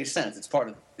doesn't sense. make any sense. It's part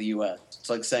of the U.S. It's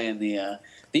like saying the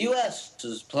U.S.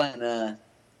 is playing,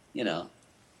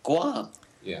 Guam.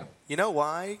 Yeah. You know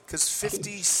why? Because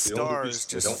 50 stars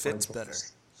just fits better.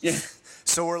 Yeah.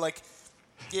 So we're like,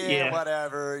 Yeah.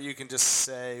 whatever. You can just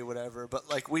say whatever. But,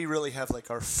 like, we really have,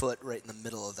 like, our foot right in the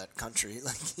middle of that country.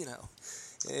 Like,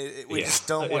 we just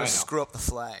don't want I to know. screw up the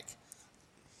flag.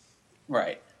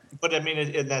 Right. But,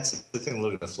 and that's the thing.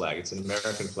 Look at the flag. It's an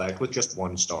American flag with just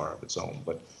one star of its own.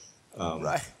 But,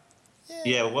 Right.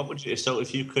 yeah, what would you... So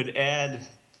if you could add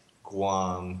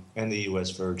Guam and the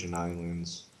U.S. Virgin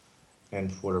Islands and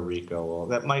Puerto Rico, well,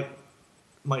 that might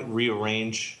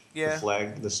rearrange the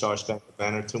flag, the Star Spangled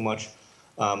Banner too much.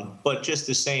 But just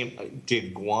the same,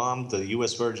 did Guam, the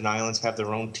U.S. Virgin Islands, have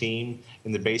their own team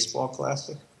in the baseball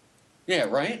classic? Yeah,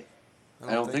 right?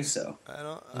 I don't think so. I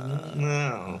don't.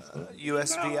 No.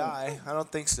 USVI. I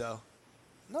don't think so.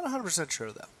 Not 100%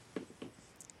 sure though.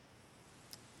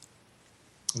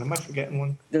 Am I forgetting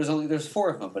one? There's 4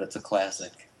 of them, but it's a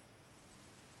classic.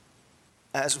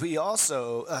 As we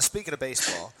also, speaking of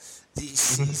baseball,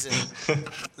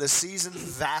 the season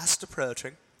fast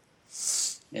approaching.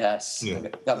 Yes. Yeah.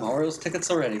 Got my Orioles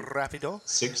tickets already. Rapido.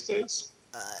 6 days?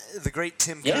 The great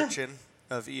Tim Yeah. Kirchin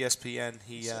of ESPN,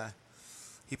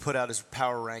 he put out his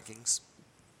power rankings.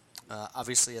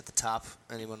 Obviously at the top.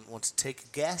 Anyone wants to take a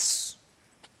guess?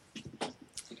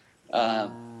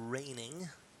 Raining.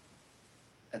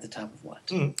 At the top of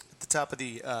what? At the top of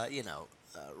the,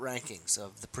 rankings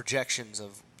of the projections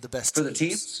of the best For the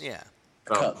teams? Yeah.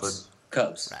 Cubs.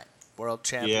 Right. World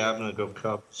champion. Yeah, I'm going to go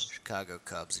Cubs. Chicago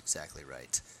Cubs, exactly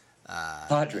right.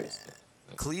 Padres.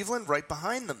 Cleveland right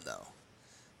behind them, though.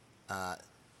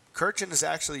 Kirchin is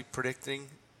actually predicting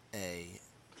a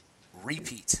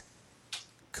repeat.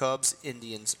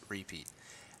 Cubs-Indians repeat.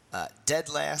 Dead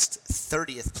last,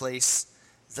 30th place,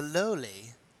 the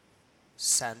lowly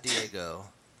San Diego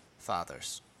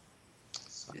Fathers.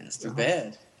 Yes, they're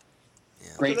bad. Yeah.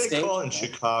 Great What do they state. call it in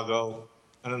Chicago?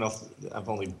 I don't know if I've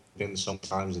only been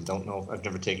sometimes and don't know. I've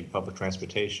never taken public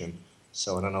transportation,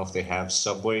 so I don't know if they have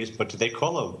subways. But do they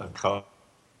call a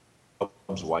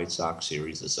Cubs White Sox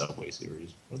series a subway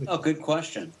series? What do they Oh, good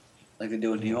question. Like they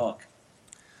do in New York.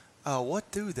 Oh, what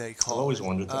do they call I've always it?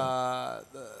 wondered that.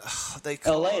 They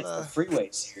call LA, it it's the Freeway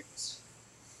series.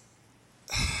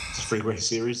 It's a freeway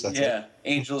series. That's Yeah, it.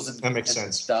 Angels and, That makes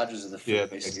and sense. Dodgers are the Yeah,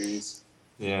 Freeway series.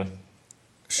 Yeah.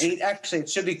 And actually, it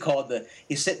should be called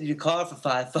you sit in your car for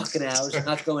 5 fucking hours,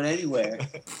 not going anywhere,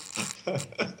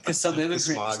 because some immigrant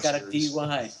smog just got a series.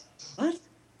 DUI. What?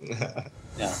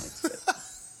 No, it's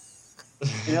good.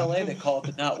 In LA, they call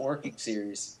it the not working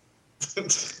series.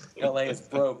 LA is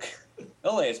broke.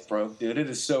 LA is broke, dude. It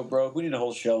is so broke. We need a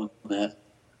whole show on that.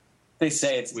 They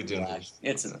say it's We in do. the black.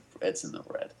 It's in the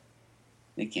red.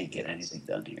 They can't get anything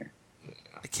done here.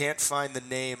 I can't find the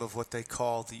name of what they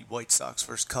call the White Sox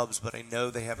versus Cubs, but I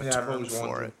know they have a Yeah, I've term always for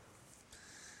wondered.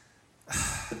 it.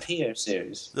 The Pierre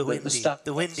series. The windy stock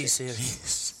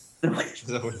series.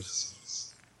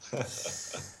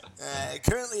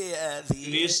 Currently, Do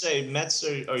you say Mets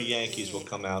or Yankees will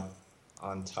come out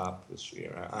on top this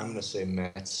year? I'm going to say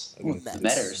Mets. I think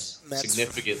Mets.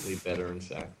 significantly better, in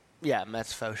fact. Yeah,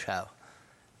 Mets faux show.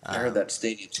 I heard that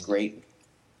stadium's great.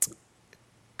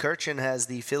 Kirchin has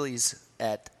the Phillies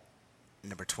at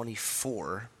number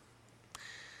 24.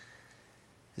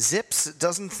 Zips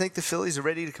doesn't think the Phillies are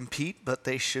ready to compete, but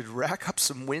they should rack up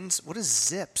some wins. What is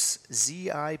Zips?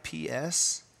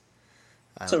 Z-I-P-S?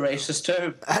 It's a racist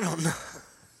term. I don't know.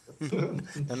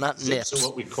 They're not Zips nips. are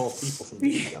what we call people from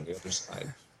the on the other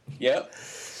side. Yep.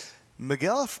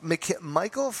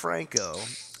 Michael Franco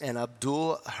and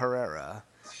Abdul Herrera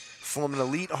form an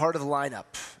elite heart of the lineup.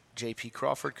 J.P.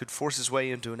 Crawford could force his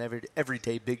way into an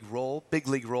everyday big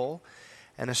league role,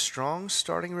 and a strong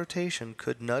starting rotation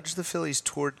could nudge the Phillies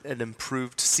toward an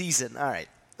improved season. All right,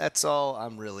 that's all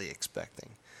I'm really expecting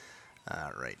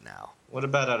right now. What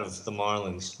about out of the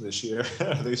Marlins this year?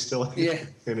 Are they still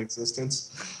in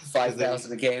existence?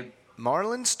 5,000 a game.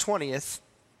 Marlins 20th.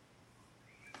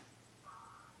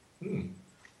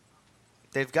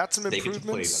 They've got some They get to play another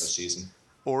improvements. season.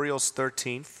 Orioles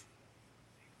 13th.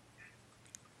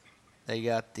 They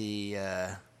got the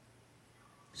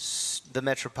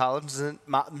Metropolitans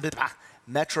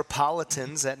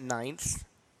at 9th.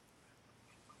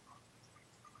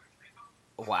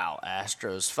 Wow,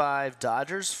 Astros 5,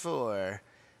 Dodgers 4,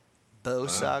 Bo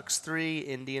Sox 3,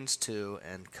 Indians 2,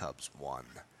 and Cubs 1.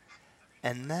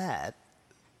 And that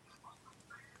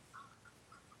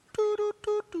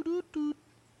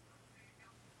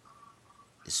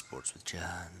is Sports with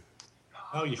John.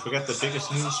 Oh, you forgot the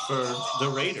biggest news for the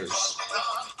Raiders.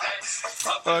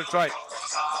 Oh, that's right.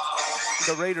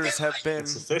 The Raiders have been.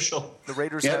 It's official. The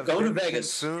Raiders Yeah, have go to been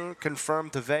Vegas.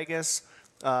 confirmed to Vegas.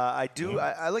 I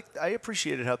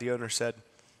appreciated how the owner said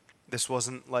this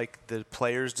wasn't like the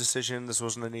players' decision. This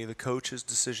wasn't any of the coaches'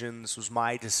 decision. This was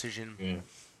my decision. Yeah.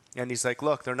 And he's like,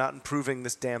 look, they're not improving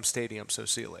this damn stadium, so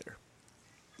see you later.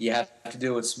 You have to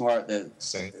do it smart.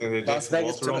 Same thing they did Las for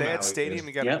Vegas It's a Walter bad O'Malley. stadium.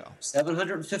 You got to Yep, go.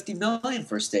 $750 million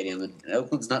for a stadium, and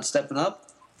Oakland's not stepping up.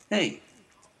 Hey,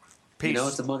 Peace. you know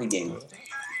it's a money game.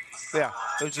 Yeah,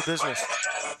 it was a business.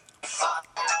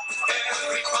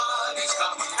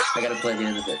 I got to play the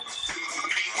end of it.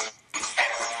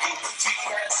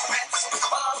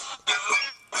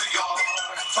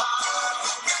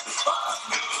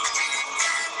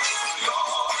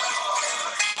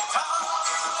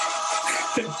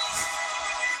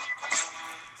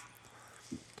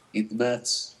 Eat the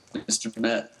Mets, Mr.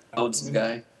 Met, owns the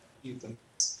guy.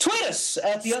 Tweet us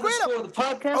at the underscore of the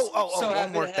podcast. Oh, one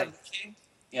happy more to have thing. the king.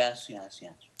 Yes.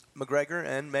 McGregor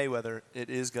and Mayweather, it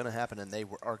is going to happen, and they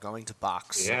are going to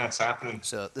box. Yeah, it's happening.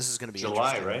 So this is going to be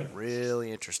July, interesting. right?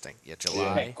 Really interesting. Yeah,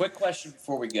 July. Okay, quick question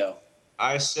before we go.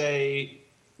 I say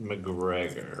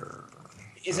McGregor.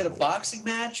 Is it a boxing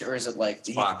match, or is it like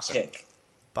the Boxing. kick?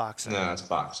 Boxing. No, it's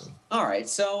boxing. All right,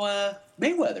 so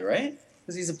Mayweather, right?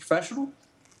 Because he's a professional?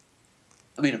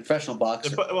 I mean, a professional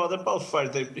boxer. They're both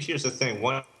fighters. Here's the thing.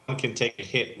 One can take a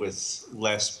hit with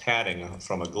less padding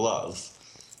from a glove.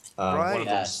 Right. One of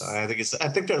Yes. I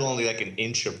think they're only like an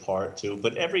inch apart too.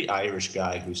 But every Irish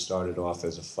guy who started off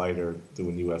as a fighter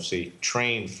doing UFC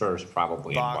trained first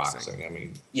probably Boxing. in boxing. I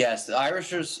mean, Yes, the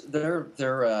Irishers, they're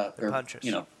punchers.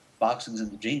 you know, boxing's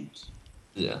in the genes.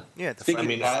 yeah. Yeah, the Big- I fight-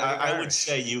 mean, I would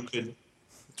say you could.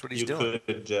 that's what he's You doing.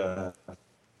 could,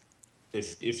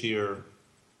 if you're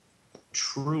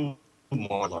true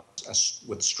Marlon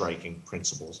with striking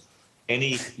principles,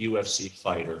 any UFC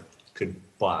fighter could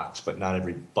box, but not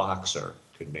every boxer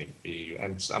could maybe.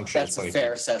 And I'm sure That's a plenty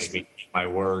fair of people assessment. maybe eat my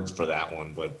words for that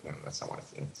one, but that's how I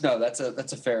feel. No, that's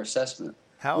a fair assessment.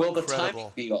 How will the incredible.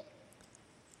 timing be off?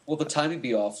 Will the timing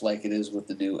be off like it is with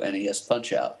the new NES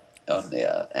Punch Out on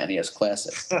the NES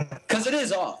Classic? Because it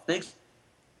is off. Thanks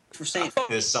for saying.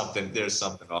 There's something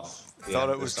off. I Yeah, thought it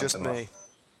there's was just something me. off.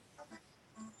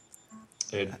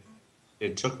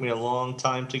 It took me a long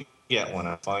time to get one.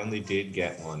 I finally did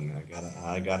get one.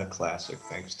 I got a classic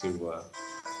thanks to.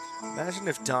 Imagine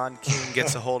if Don King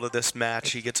gets a hold of this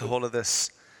match. He gets a hold of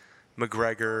this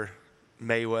McGregor,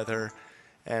 Mayweather,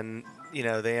 and,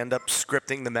 they end up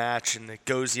scripting the match, and it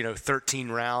goes, 13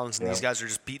 rounds, and these guys are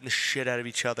just beating the shit out of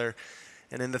each other.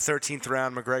 And in the 13th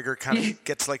round, McGregor kind of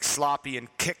gets, sloppy and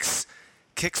kicks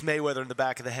Mayweather in the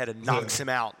back of the head and knocks him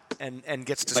out and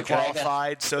gets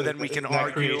disqualified. So then we can that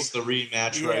argue. creates the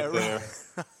rematch right there.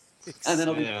 And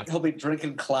then he'll be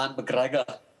drinking Clan McGregor.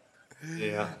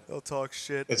 Yeah. They'll talk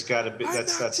shit. It's got to be.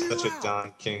 That's such a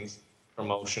Don King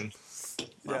promotion.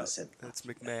 Yeah, that's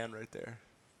McMahon right there.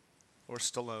 Or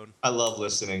Stallone. I love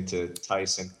listening to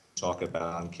Tyson. talk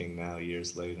about Don King now,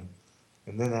 years later.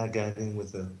 And then I got in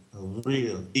with a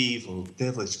real evil,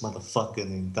 devilish motherfucker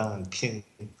named Don King.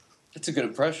 That's a good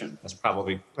impression. That's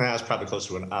probably closer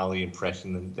to an Ali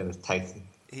impression than a Tyson.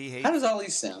 How does Ali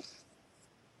sound?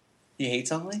 He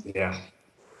hates Ali? Yeah.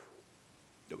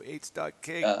 No, he hates Don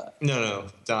King. No.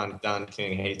 Don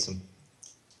King hates him.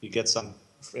 He gets on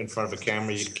in front of a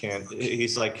camera, you can't.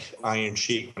 He's like Iron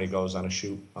Sheik when he goes on a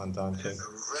shoot on Don King.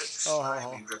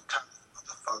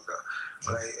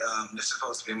 Right, this is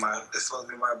supposed to be my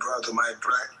brother, my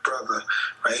black brother,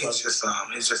 right? He's just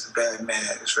a bad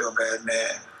man. He's a real bad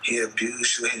man. He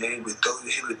abused you.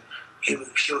 He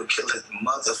would kill his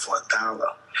mother for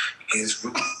 $1. He's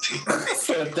rude to you.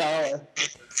 For $1.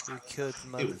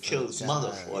 He would kill his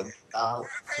mother for $1.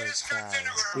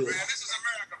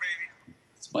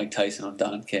 It's Mike Tyson on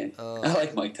Don King. I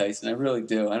like Mike Tyson. I really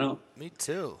do. I don't. Me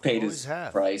too. Paid his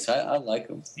price. I like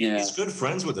him. Yeah. He's good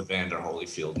friends with Evander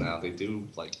Holyfield now. They do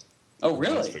like. Oh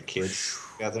really? For kids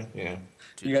together. Yeah.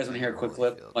 You guys want to hear a quick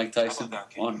clip, Mike Tyson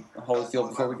on Holyfield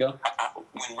before we go?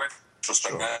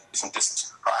 Sure. I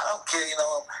don't care,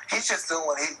 he's just doing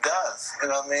what he does, you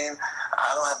know what I mean?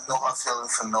 I don't have no hard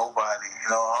feelings for nobody,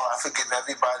 I forgive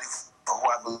everybody for who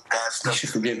I believe bad stuff. He should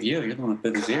forgive you, you're the one who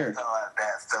bit his ear. I've done a lot of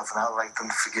bad stuff, and I would like them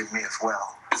to forgive me as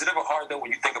well. Is it ever hard, though,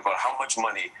 when you think about how much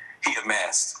money he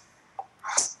amassed?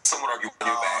 Some would argue with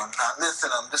your back. Now listen,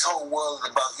 this whole world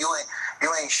is about you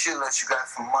ain't shit unless you got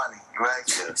some money, right?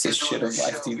 It's a shit on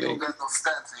live TV. You don't got no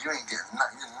stats, you ain't getting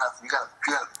nothing. You gotta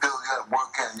build, you gotta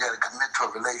work in, you gotta commit to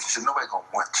a relationship. Nobody gonna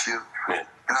want you. Yeah.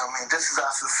 You know what I mean? This is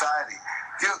our society.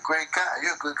 You're a great guy.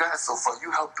 You're a good guy so far.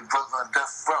 You helped the brother on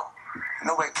death row.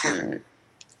 Nobody cares.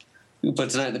 But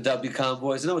tonight the W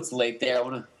Convoys. I know it's late there.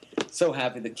 So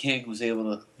happy the King was able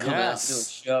to come out and do a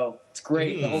show. It's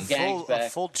great. The whole gang's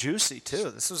back. Full juicy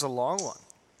too. This was a long one.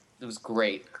 It was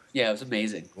great. Yeah, it was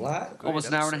amazing. Almost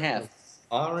an hour and a half.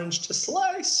 Orange to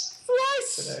slice.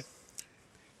 Slice.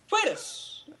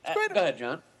 Wait go ahead,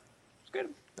 John. No,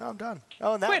 I'm done.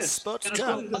 Oh, and that's Sports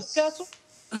Gun. Podcastle.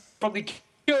 From the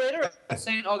curator at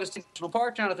St. Augustine National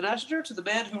Park, Jonathan Hassinger, to the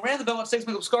man who ran the Belmont Stakes,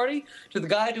 Michael Biscardi, to the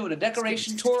guy doing a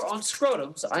decoration tour on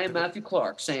scrotums, I am Matthew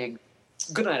Clark, saying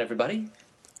good night, everybody.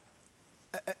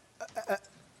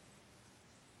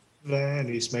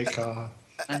 Lanny's maker.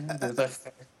 And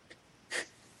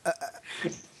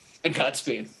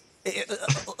Godspeed.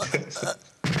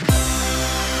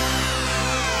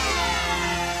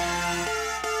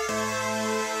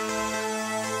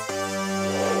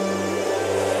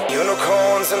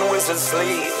 Unicorns and wizard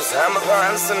sleeves, hammer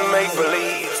pants and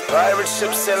make-believe, pirate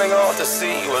ships sailing off the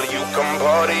sea. Will you come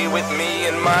party with me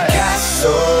in my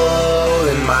castle,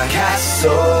 in my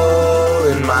castle,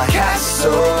 in my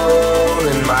castle,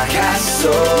 in my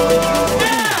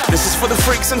castle? This is for the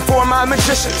freaks and for my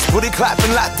magicians, booty clapping,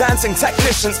 lap dancing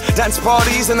technicians, dance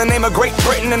parties in the name of Great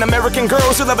Britain, and American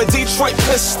girls who love a Detroit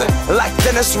Piston. Like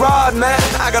Dennis Rodman,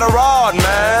 I got a rod,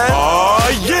 man. Oh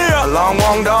yeah! A long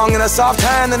wong dong and a soft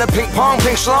hand and a ping pong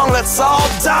pink schlong. Let's all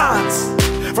dance.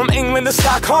 From England to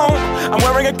Stockholm, I'm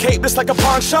wearing a cape just like a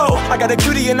poncho. I got a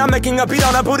cutie and I'm making a beat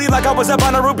on a booty like I was a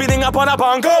Bonnaroo beating up on a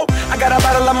bongo. I got a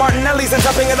bottle of Martinelli's and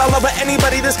dumping it all over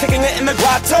anybody that's kicking it in the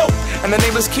grotto. And the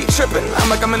neighbors keep tripping, I'm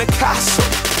like I'm in a castle.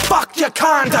 Fuck your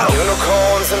condo.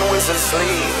 Unicorns and wizard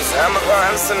sleeves, hammer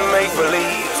pants and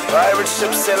make-believe, pirate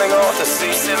ships sailing off the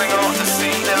sea, sailing off the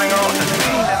sea, sailing off the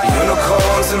sea.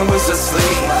 Unicorns and wizard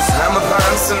sleeves, hammer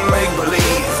pants and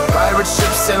make-believe, pirate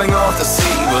ships sailing off the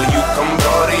sea. Will you come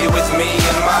party with me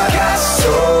in my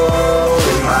castle,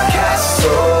 in my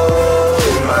castle,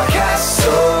 in my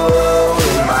castle,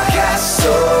 in my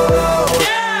castle?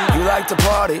 You like to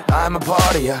party, I'm a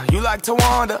partier. You like to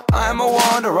wander, I'm a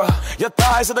wanderer. Your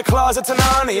thighs are the closet to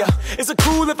Narnia. Is it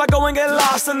cool if I go and get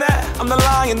lost in there? I'm the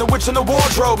lion, the witch in the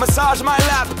wardrobe. Massage my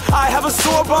lap, I have a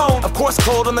sore bone. Of course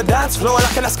cold on the dance floor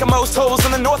like an Eskimo's toes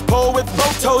in the North Pole, with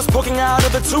both toes poking out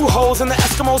of the two holes in the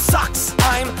Eskimo socks.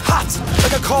 I'm hot,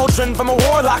 like a cauldron from a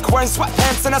warlock, wearing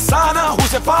sweatpants in a sauna.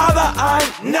 Who's your father?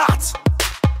 I'm not.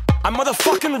 I'm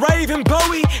motherfucking Raven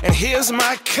Bowie, and here's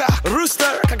my cock.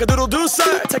 Rooster,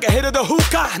 cock-a-doodle-doo-sir, take a hit of the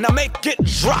hookah, now make it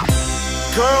drop.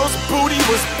 Girl's booty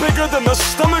was bigger than the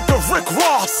stomach of Rick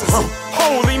Ross.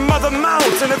 Holy mother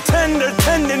mountain, a tender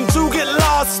tendon to get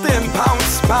lost in.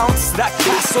 Bounce, bounce, that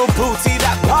castle booty,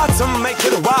 that bottom, make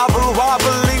it wobble,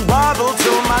 wobbly, wobble,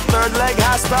 till my third leg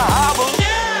has to hobble.